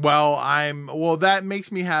later. Well, that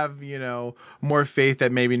makes me have, more faith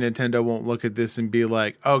that maybe Nintendo won't look at this and be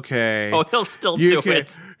like, okay. Oh, they'll still do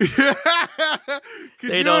it.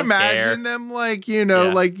 Could you imagine them like, they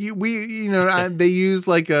use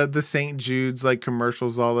like the St. Jude's like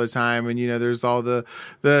commercials all the time, and there's all the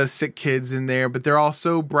sick kids in there, but they're all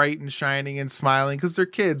so bright and shining and smiling because they're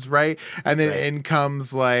kids, right? And then in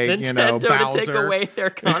comes like Nintendo Bowser to take away their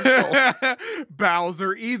console.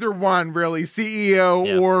 Bowser, either one really,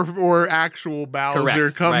 CEO or actual Bowser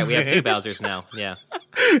comes in. Right, we have two Bowsers now. Yeah.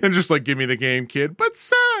 And just like, give me the game, kid. But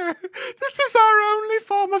sir, care. This is our only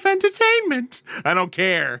form of entertainment. I don't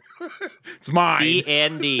care. It's mine. C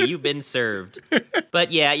and D, you've been served.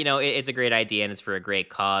 But yeah, it's a great idea and it's for a great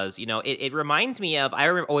cause. It reminds me of,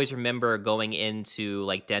 always remember going into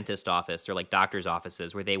like dentist office or like doctor's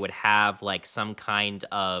offices where they would have like some kind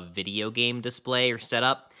of video game display or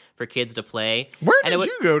setup for kids to play. Where did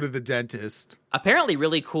you go to the dentist? Apparently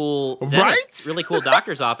really cool dentists, really cool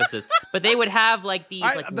doctor's offices. But they would have like these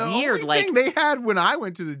the weird only thing they had when I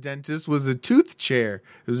went to the dentist was a tooth chair.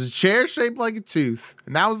 It was a chair shaped like a tooth.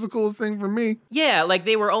 And that was the coolest thing for me. Yeah, like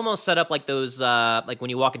they were almost set up like those like when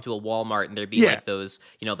you walk into a Walmart and there'd be like those,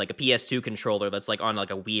 like a PS2 controller that's like on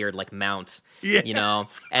like a weird like mount. Yeah.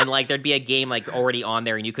 And like there'd be a game like already on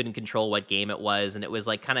there and you couldn't control what game it was, and it was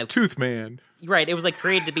like kind of Tooth Man. Right, it was like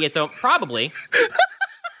created to be its own probably.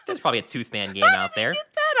 There's probably a Toothman game out there. Get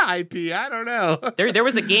that IP, I don't know. There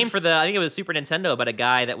was a game for I think it was Super Nintendo, but a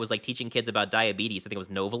guy that was like teaching kids about diabetes. I think it was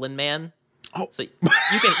Novolin Man. Oh, so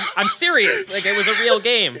I'm serious. Like it was a real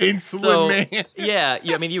game. Insulin Man. Yeah.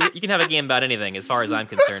 I mean, you can have a game about anything, as far as I'm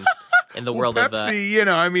concerned. In the world Pepsi,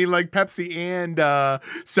 of like Pepsi and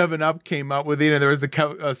 7-Up came up with, there was the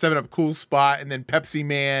 7-Up Cool Spot, and then Pepsi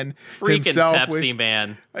Man himself. Pepsi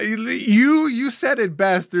Man. You said it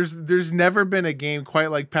best. There's never been a game quite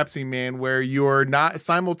like Pepsi Man where you're not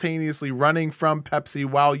simultaneously running from Pepsi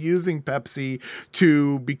while using Pepsi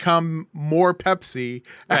to become more Pepsi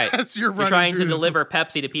as you're running. You're trying to deliver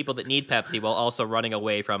Pepsi to people that need Pepsi while also running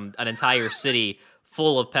away from an entire city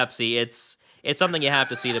full of Pepsi. It's something you have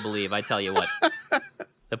to see to believe. I tell you what,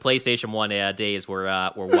 the PlayStation 1 days were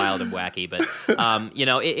wild and wacky, but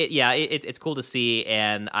it's cool to see,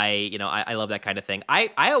 and I love that kind of thing.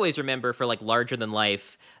 I always remember for like larger than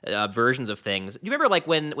life versions of things. Do you remember like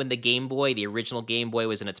when the Game Boy, the original Game Boy,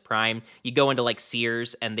 was in its prime? You go into like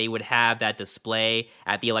Sears and they would have that display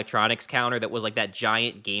at the electronics counter that was like that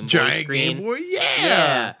giant Game Boy screen. Game Boy,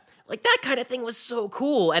 yeah. Like, that kind of thing was so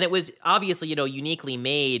cool. And it was obviously, uniquely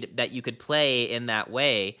made that you could play in that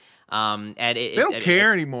way. And they don't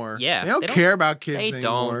care anymore. Yeah. They don't care about kids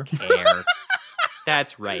anymore. They don't care.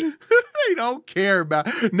 That's right. They don't care about.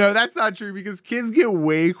 No, that's not true, because kids get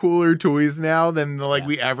way cooler toys now than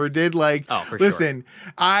we ever did. Like, listen,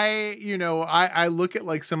 sure. I look at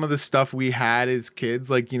like some of the stuff we had as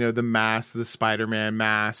kids, like, the masks, the Spider-Man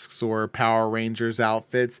masks or Power Rangers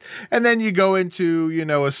outfits. And then you go into,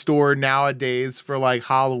 a store nowadays for like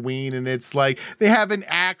Halloween, and it's like they have an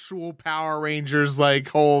actual Power Rangers like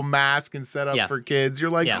whole mask and setup for kids.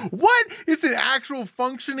 You're like, what? It's an actual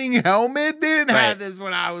functioning helmet? They didn't have this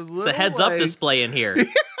when I was little. It's a heads-up display in here.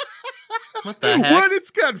 What the heck? What?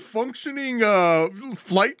 It's got functioning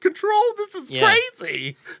flight control? This is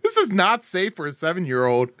crazy. This is not safe for a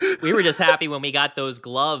 7-year-old. We were just happy when we got those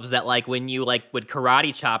gloves that, like, when you would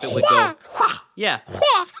karate chop, it would go. Yeah.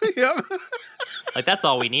 Like, that's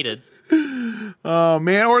all we needed. Oh,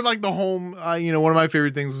 man. Or like the home, one of my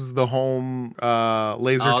favorite things was the home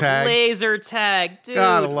laser tag. Laser tag, dude.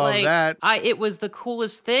 Gotta love that. It was the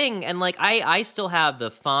coolest thing. And like, I still have the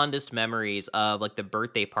fondest memories of like the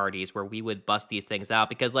birthday parties where we would bust these things out,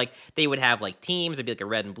 because like they would have like teams. It'd be like a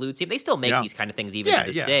red and blue team. They still make these kind of things even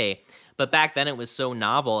to this day. But back then it was so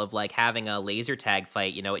novel of like having a laser tag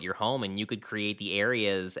fight, at your home, and you could create the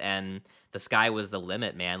areas, and the sky was the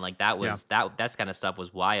limit, man. Like that was that kind of stuff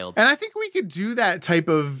was wild. And I think we could do that type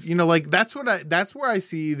of, that's where I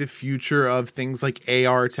see the future of things like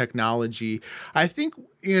AR technology. I think,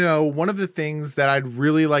 one of the things that I'd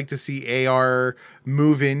really like to see AR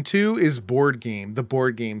move into is the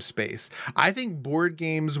board game space. I think board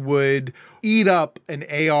games would eat up an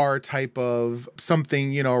AR type of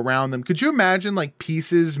something, around them. Could you imagine like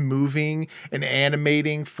pieces moving and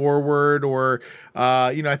animating forward? Or,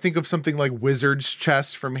 I think of something like Wizard's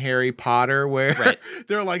Chest from Harry Potter, where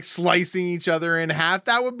they're like slicing each other in half.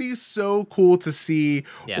 That would be so cool to see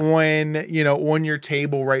when, on your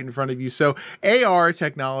table right in front of you. So AR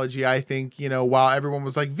technology, I think, while everyone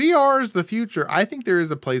was like VR is the future, I think there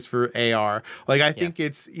is a place for AR. Like, I think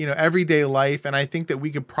it's, everyday life. And I think that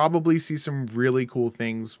we could probably see some really cool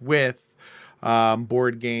things with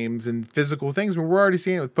board games and physical things. We're already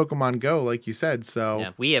seeing it with Pokemon Go, like you said.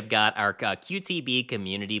 So we have got our QTB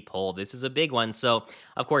community poll. This is a big one. So,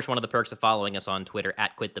 of course, one of the perks of following us on Twitter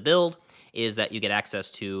 @QuitTheBuild is that you get access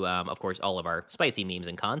to, of course, all of our spicy memes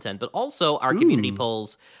and content, but also our community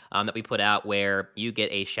polls that we put out, where you get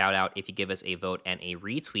a shout out if you give us a vote and a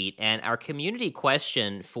retweet. And our community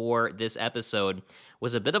question for this episode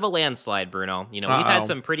was a bit of a landslide, Bruno. We've had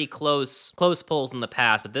some pretty close polls in the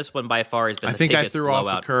past, but this one by far has been the biggest blowout. I think I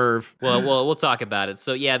threw off the curve. Well, we'll talk about it.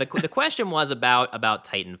 So yeah, the question was about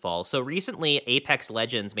Titanfall. So recently, Apex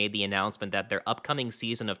Legends made the announcement that their upcoming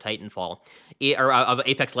season of Titanfall, or of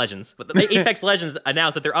Apex Legends, but Apex Legends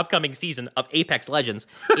announced that their upcoming season of Apex Legends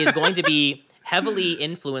is going to be heavily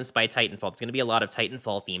influenced by Titanfall. There's going to be a lot of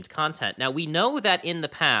Titanfall-themed content. Now, we know that in the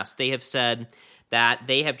past, they have said that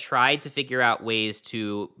they have tried to figure out ways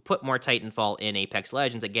to put more Titanfall in Apex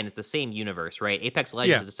Legends. Again, it's the same universe, right? Apex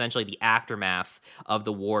Legends is essentially the aftermath of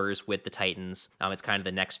the wars with the Titans. It's kind of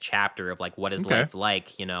the next chapter of like what is life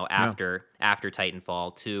like, after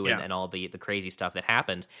Titanfall 2 and all the crazy stuff that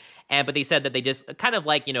happened. But they said that they just kind of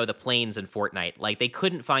like, the planes in Fortnite. Like they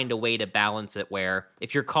couldn't find a way to balance it where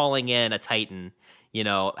if you're calling in a Titan,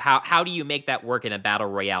 how do you make that work in a battle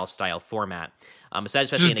royale style format?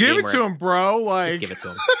 Especially just in a give game it to him, bro. Like, just give it to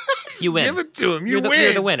him. You win. Give it to him. You're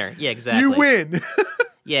the winner. Yeah, exactly. You win.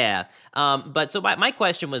 Yeah. But so my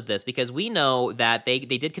question was this, because we know that they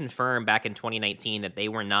did confirm back in 2019 that they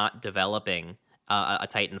were not developing a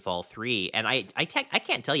Titanfall 3. And I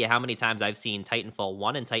can't tell you how many times I've seen Titanfall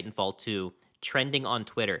 1 and Titanfall 2 trending on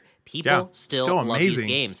Twitter. People still love these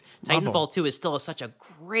games. Titanfall 2 is still such a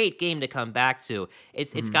great game to come back to.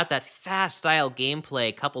 It's got that fast style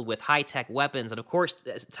gameplay coupled with high-tech weapons and, of course,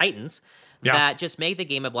 Titans that just make the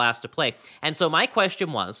game a blast to play. And so my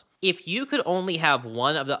question was, if you could only have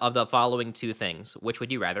one of the following two things, which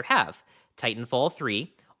would you rather have? Titanfall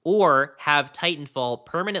 3 or have Titanfall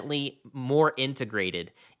permanently more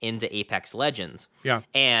integrated into Apex Legends? Yeah.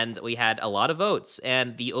 And we had a lot of votes,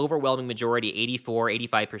 and the overwhelming majority,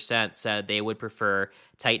 85% said they would prefer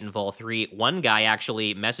Titanfall 3. One guy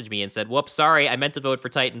actually messaged me and said, whoops, sorry, I meant to vote for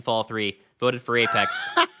Titanfall 3, voted for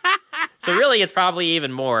Apex. So really, it's probably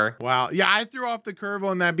even more. Wow. Yeah, I threw off the curve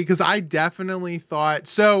on that because I definitely thought,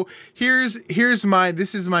 so here's my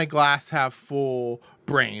glass half full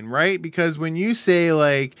brain, right? Because when you say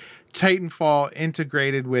like Titanfall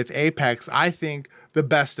integrated with Apex, I think the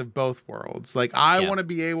best of both worlds. Like I want to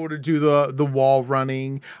be able to do the wall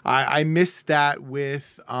running. I missed that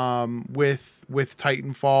with Titanfall.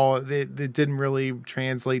 It didn't really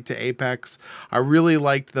translate to Apex. I really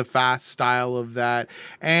liked the fast style of that.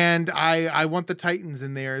 And I want the Titans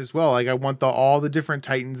in there as well. Like I want all the different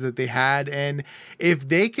Titans that they had. And if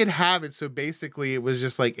they could have it, so basically it was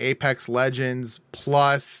just like Apex Legends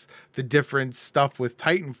plus the different stuff with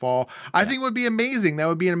Titanfall, I think it would be amazing. That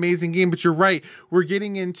would be an amazing game. But you're right. We're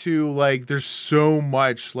getting into like, there's so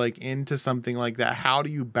much like into something like that. How do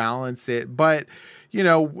you balance it? But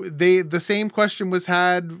the same question was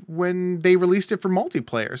had when they released it for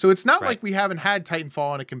multiplayer. So it's not like we haven't had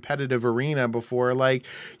Titanfall in a competitive arena before. Like,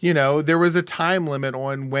 there was a time limit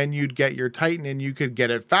on when you'd get your Titan, and you could get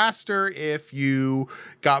it faster if you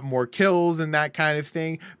got more kills and that kind of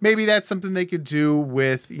thing. Maybe that's something they could do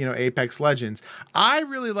with, Apex Legends. I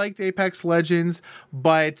really liked Apex Legends,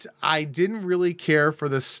 but I didn't really care for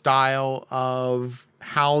the style of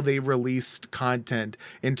how they released content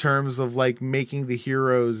in terms of like making the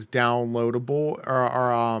heroes downloadable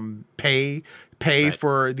or pay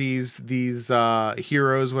for these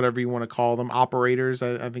heroes, whatever you want to call them, operators.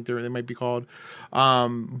 I think they might be called,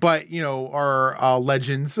 but are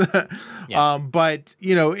legends. But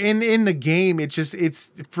in the game,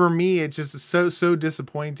 it's for me, it's just so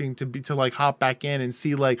disappointing to like hop back in and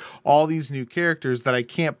see like all these new characters that I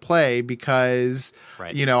can't play because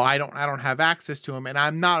I don't have access to them, and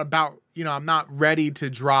I'm not ready to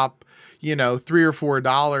drop $3 or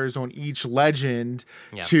 $4 on each legend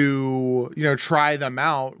to, try them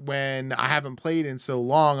out when I haven't played in so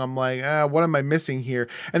long. I'm like, what am I missing here?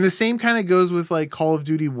 And the same kind of goes with like Call of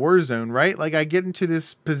Duty Warzone, right? Like I get into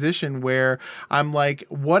this position where I'm like,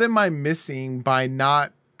 what am I missing by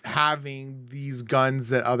not having these guns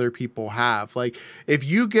that other people have? Like if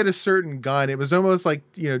you get a certain gun, it was almost like,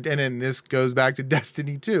 and then this goes back to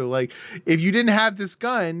Destiny 2. Like if you didn't have this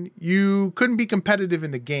gun, you couldn't be competitive in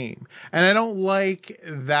the game. And I don't like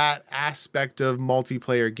that aspect of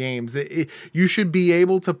multiplayer games. You should be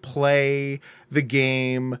able to play the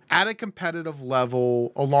game at a competitive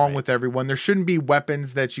level along with everyone. There shouldn't be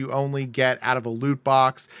weapons that you only get out of a loot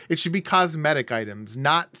box. It should be cosmetic items,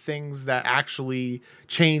 not things that actually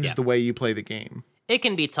change the way you play the game. It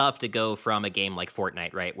can be tough to go from a game like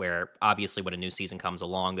Fortnite, right, where obviously when a new season comes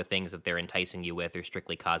along, the things that they're enticing you with are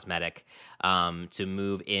strictly cosmetic, to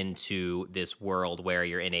move into this world where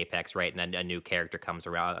you're in Apex, right, and a new character comes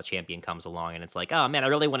around, a champion comes along, and it's like, oh man, I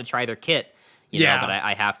really want to try their kit. you know, but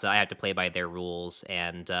I have to play by their rules.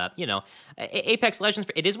 And you know, Apex Legends,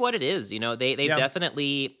 it is what it is. You know, they've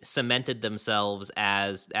definitely cemented themselves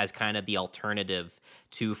as kind of the alternative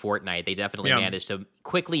to Fortnite. They definitely managed to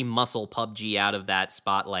quickly muscle PUBG out of that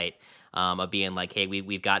spotlight. Of being like, hey,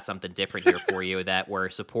 we've got something different here for you that we're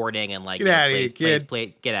supporting, and like, get out of here,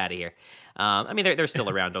 kid. Get out of here. I mean, they're still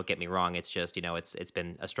around. Don't get me wrong. It's just, you know, it's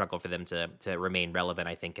been a struggle for them to remain relevant,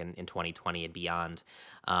 I think, in 2020 and beyond.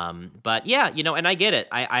 But yeah, you know, and I get it.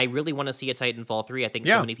 I really want to see a Titanfall 3. I think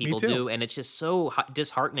so many people do, and it's just so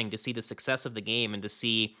disheartening to see the success of the game and to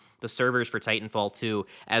see the servers for Titanfall 2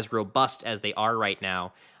 as robust as they are right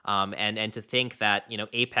now. And to think that, you know,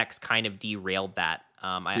 Apex kind of derailed that.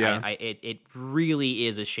 It really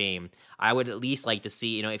is a shame. I would at least like to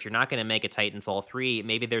see, you know, if you're not going to make a Titanfall 3,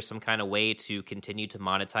 maybe there's some kind of way to continue to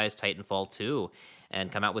monetize Titanfall 2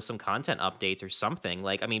 and come out with some content updates or something.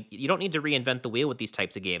 Like, I mean, you don't need to reinvent the wheel with these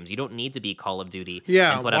types of games. You don't need to be Call of Duty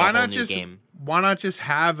and put out a whole new game. Why not just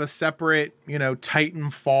have a separate, you know,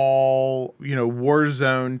 Titanfall, you know,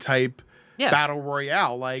 Warzone type battle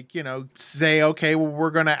royale? Like, you know, say, okay, well,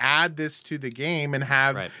 we're going to add this to the game and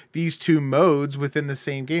have these two modes within the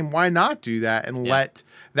same game. Why not do that and let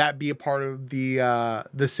that be a part of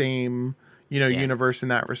the same, you know, universe in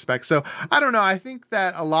that respect? So I don't know. I think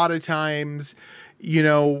that a lot of times, you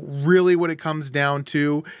know, really what it comes down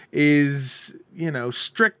to is, you know,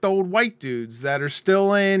 strict old white dudes that are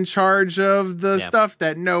still in charge of the stuff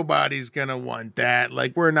that nobody's going to want that.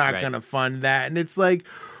 Like, we're not going to fund that. And it's like,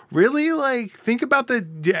 really? Like, think about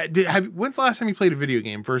when's the last time you played a video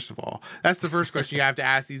game, first of all? That's the first question you have to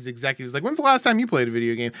ask these executives. Like, when's the last time you played a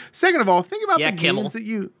video game? Second of all, think about the Kimmel. games that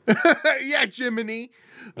you... Jiminy.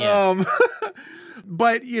 Yeah.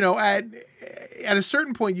 But, you know, at a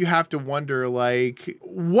certain point, you have to wonder, like,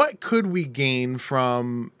 what could we gain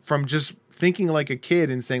from just thinking like a kid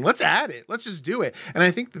and saying, let's add it. Let's just do it. And I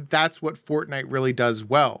think that that's what Fortnite really does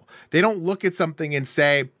well. They don't look at something and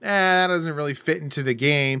say, that doesn't really fit into the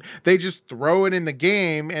game. They just throw it in the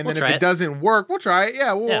game. And then if it doesn't work, we'll try it.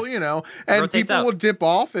 Yeah, you know, and people will dip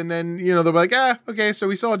off. And then, you know, they'll be like, okay, so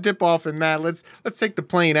we saw a dip off in that. Let's take the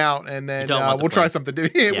plane out and then we'll try something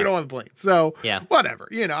different. We don't want the plane. So whatever,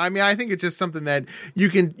 you know, I mean, I think it's just something that you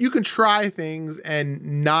can try things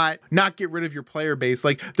and not get rid of your player base.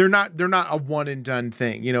 Like, they're not a one and done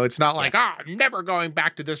thing. You know, it's not like, I'm never going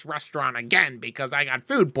back to this restaurant again because I got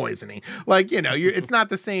food poisoning. Like, you know, it's not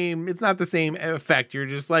the same effect. You're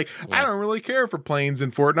just like, I don't really care for planes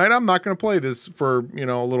in Fortnite. I'm not going to play this for, you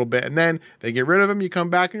know, a little bit. And then they get rid of them. You come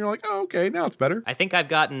back and you're like, oh, okay, now it's better. I think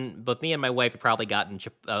both me and my wife have probably gotten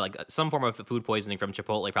like some form of food poisoning from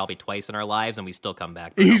Chipotle probably twice in our lives, and we still come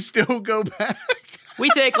back. You still go back? We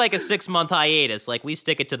take like a 6-month hiatus. Like, we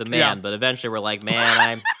stick it to the man, but eventually we're like,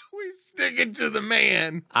 man, we stick it to the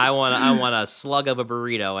man. I want a slug of a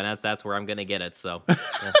burrito, and that's where I'm gonna get it. So,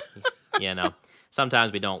 you know,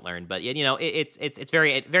 sometimes we don't learn, but you know, it's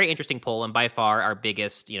very interesting poll, and by far our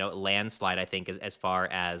biggest, you know, landslide, I think, as far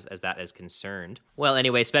as that is concerned. Well,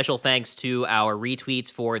 anyway, special thanks to our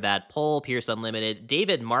retweets for that poll: Pierce Unlimited,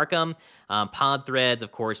 David Markham, Pod Threads,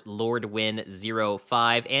 of course, Lord Win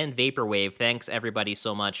 05, and Vaporwave. Thanks everybody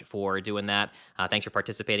so much for doing that. Thanks for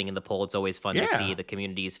participating in the poll. It's always fun to see the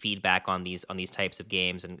community's feedback on these types of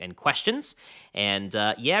games and questions. And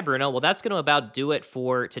Bruno, well, that's going to about do it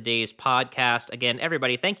for today's podcast. Again,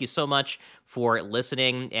 everybody, thank you so much for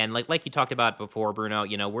listening. And like you talked about before, Bruno,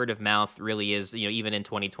 you know, word of mouth really is, you know, even in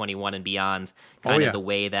 2021 and beyond, kind of the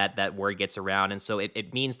way that word gets around. And so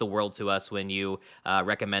it means the world to us when you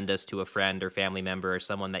recommend us to a friend or family member or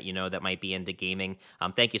someone that you know that might be into gaming.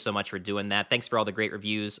 Thank you so much for doing that. Thanks for all the great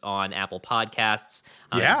reviews on Apple Podcasts.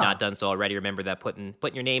 If you've not done so already, remember that putting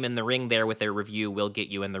your name in the ring there with a review will get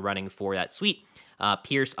you in the running for that sweet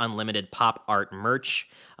Pierce Unlimited pop art merch.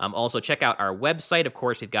 Also, check out our website. Of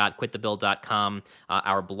course, we've got quitthebill.com.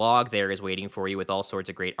 Our blog there is waiting for you with all sorts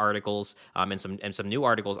of great articles and some new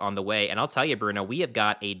articles on the way. And I'll tell you, Bruno, we have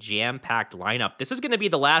got a jam-packed lineup. This is going to be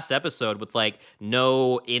the last episode with like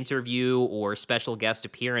no interview or special guest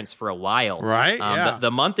appearance for a while. Right?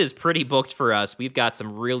 The month is pretty booked for us. We've got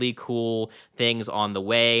some really cool things on the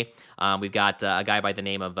way. We've got a guy by the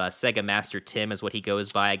name of Sega Master Tim is what he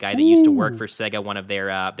goes by, a guy that used to work for Sega, one of their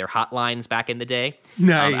hotlines back in the day.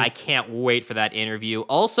 Nice. I can't wait for that interview.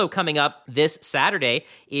 Also coming up this Saturday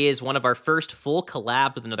is one of our first full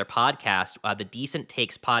collabs with another podcast, the Decent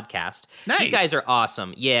Takes podcast. Nice. These guys are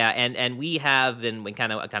awesome. Yeah, and we have been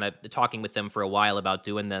kind of talking with them for a while about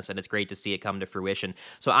doing this, and it's great to see it come to fruition.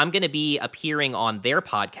 So I'm going to be appearing on their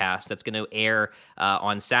podcast that's going to air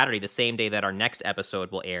on Saturday, the same day that our next episode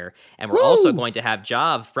will air. And we're also going to have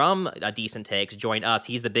Jav from Decent Takes join us.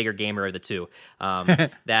 He's the bigger gamer of the two.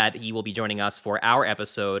 That he will be joining us for our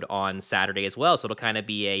episode on Saturday as well. So it'll kind of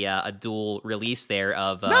be a dual release there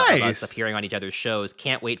of us appearing on each other's shows.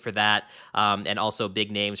 Can't wait for that. And also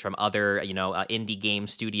big names from other, indie game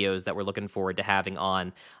studios that we're looking forward to having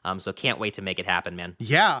on. So can't wait to make it happen, man.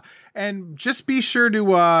 Yeah. And just be sure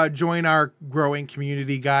to join our growing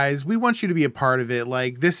community, guys. We want you to be a part of it.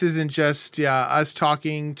 Like, this isn't just us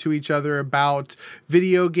talking to each other about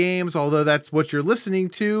video games, although that's what you're listening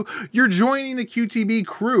to. You're joining the QTB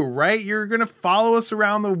crew, right? You're going to follow us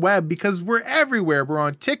around the web because we're everywhere. We're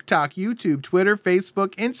on TikTok, YouTube, Twitter,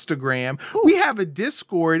 Facebook, Instagram. Ooh. We have a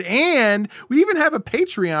Discord, and we even have a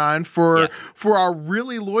Patreon for our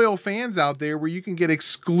really loyal fans out there, where you can get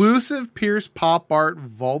exclusive Pierce Pop Art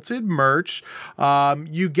vaulted merch.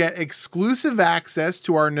 You get exclusive access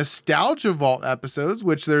to our Nostalgia Vault episodes,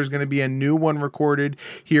 which there's going to be a new one recorded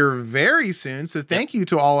here very soon. So thank you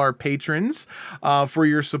to all our patrons for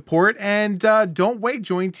your support. And don't wait,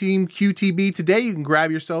 join Team QTB today. You can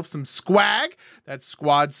grab yourself some swag. That's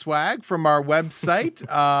squad swag from our website.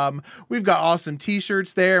 We've got awesome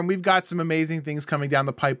t-shirts there, and we've got some amazing things coming down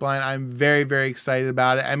the pipeline. I'm very, very excited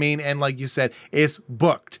about it. I mean, and like you said, it's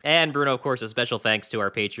booked. And Bruno, of course, a special thanks to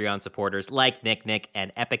our Patreon supporters like Nick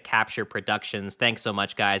and Epic Capture Productions. Thanks so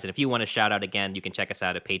much, guys. And if you want to shout out again, you can check us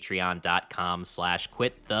out at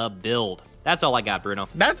patreon.com/quitthebuild. That's all I got, Bruno.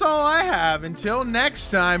 That's all I have. Until next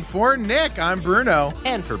time, for Nick, I'm Bruno.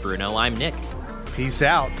 And for Bruno, I'm Nick. Peace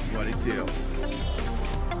out. What it do?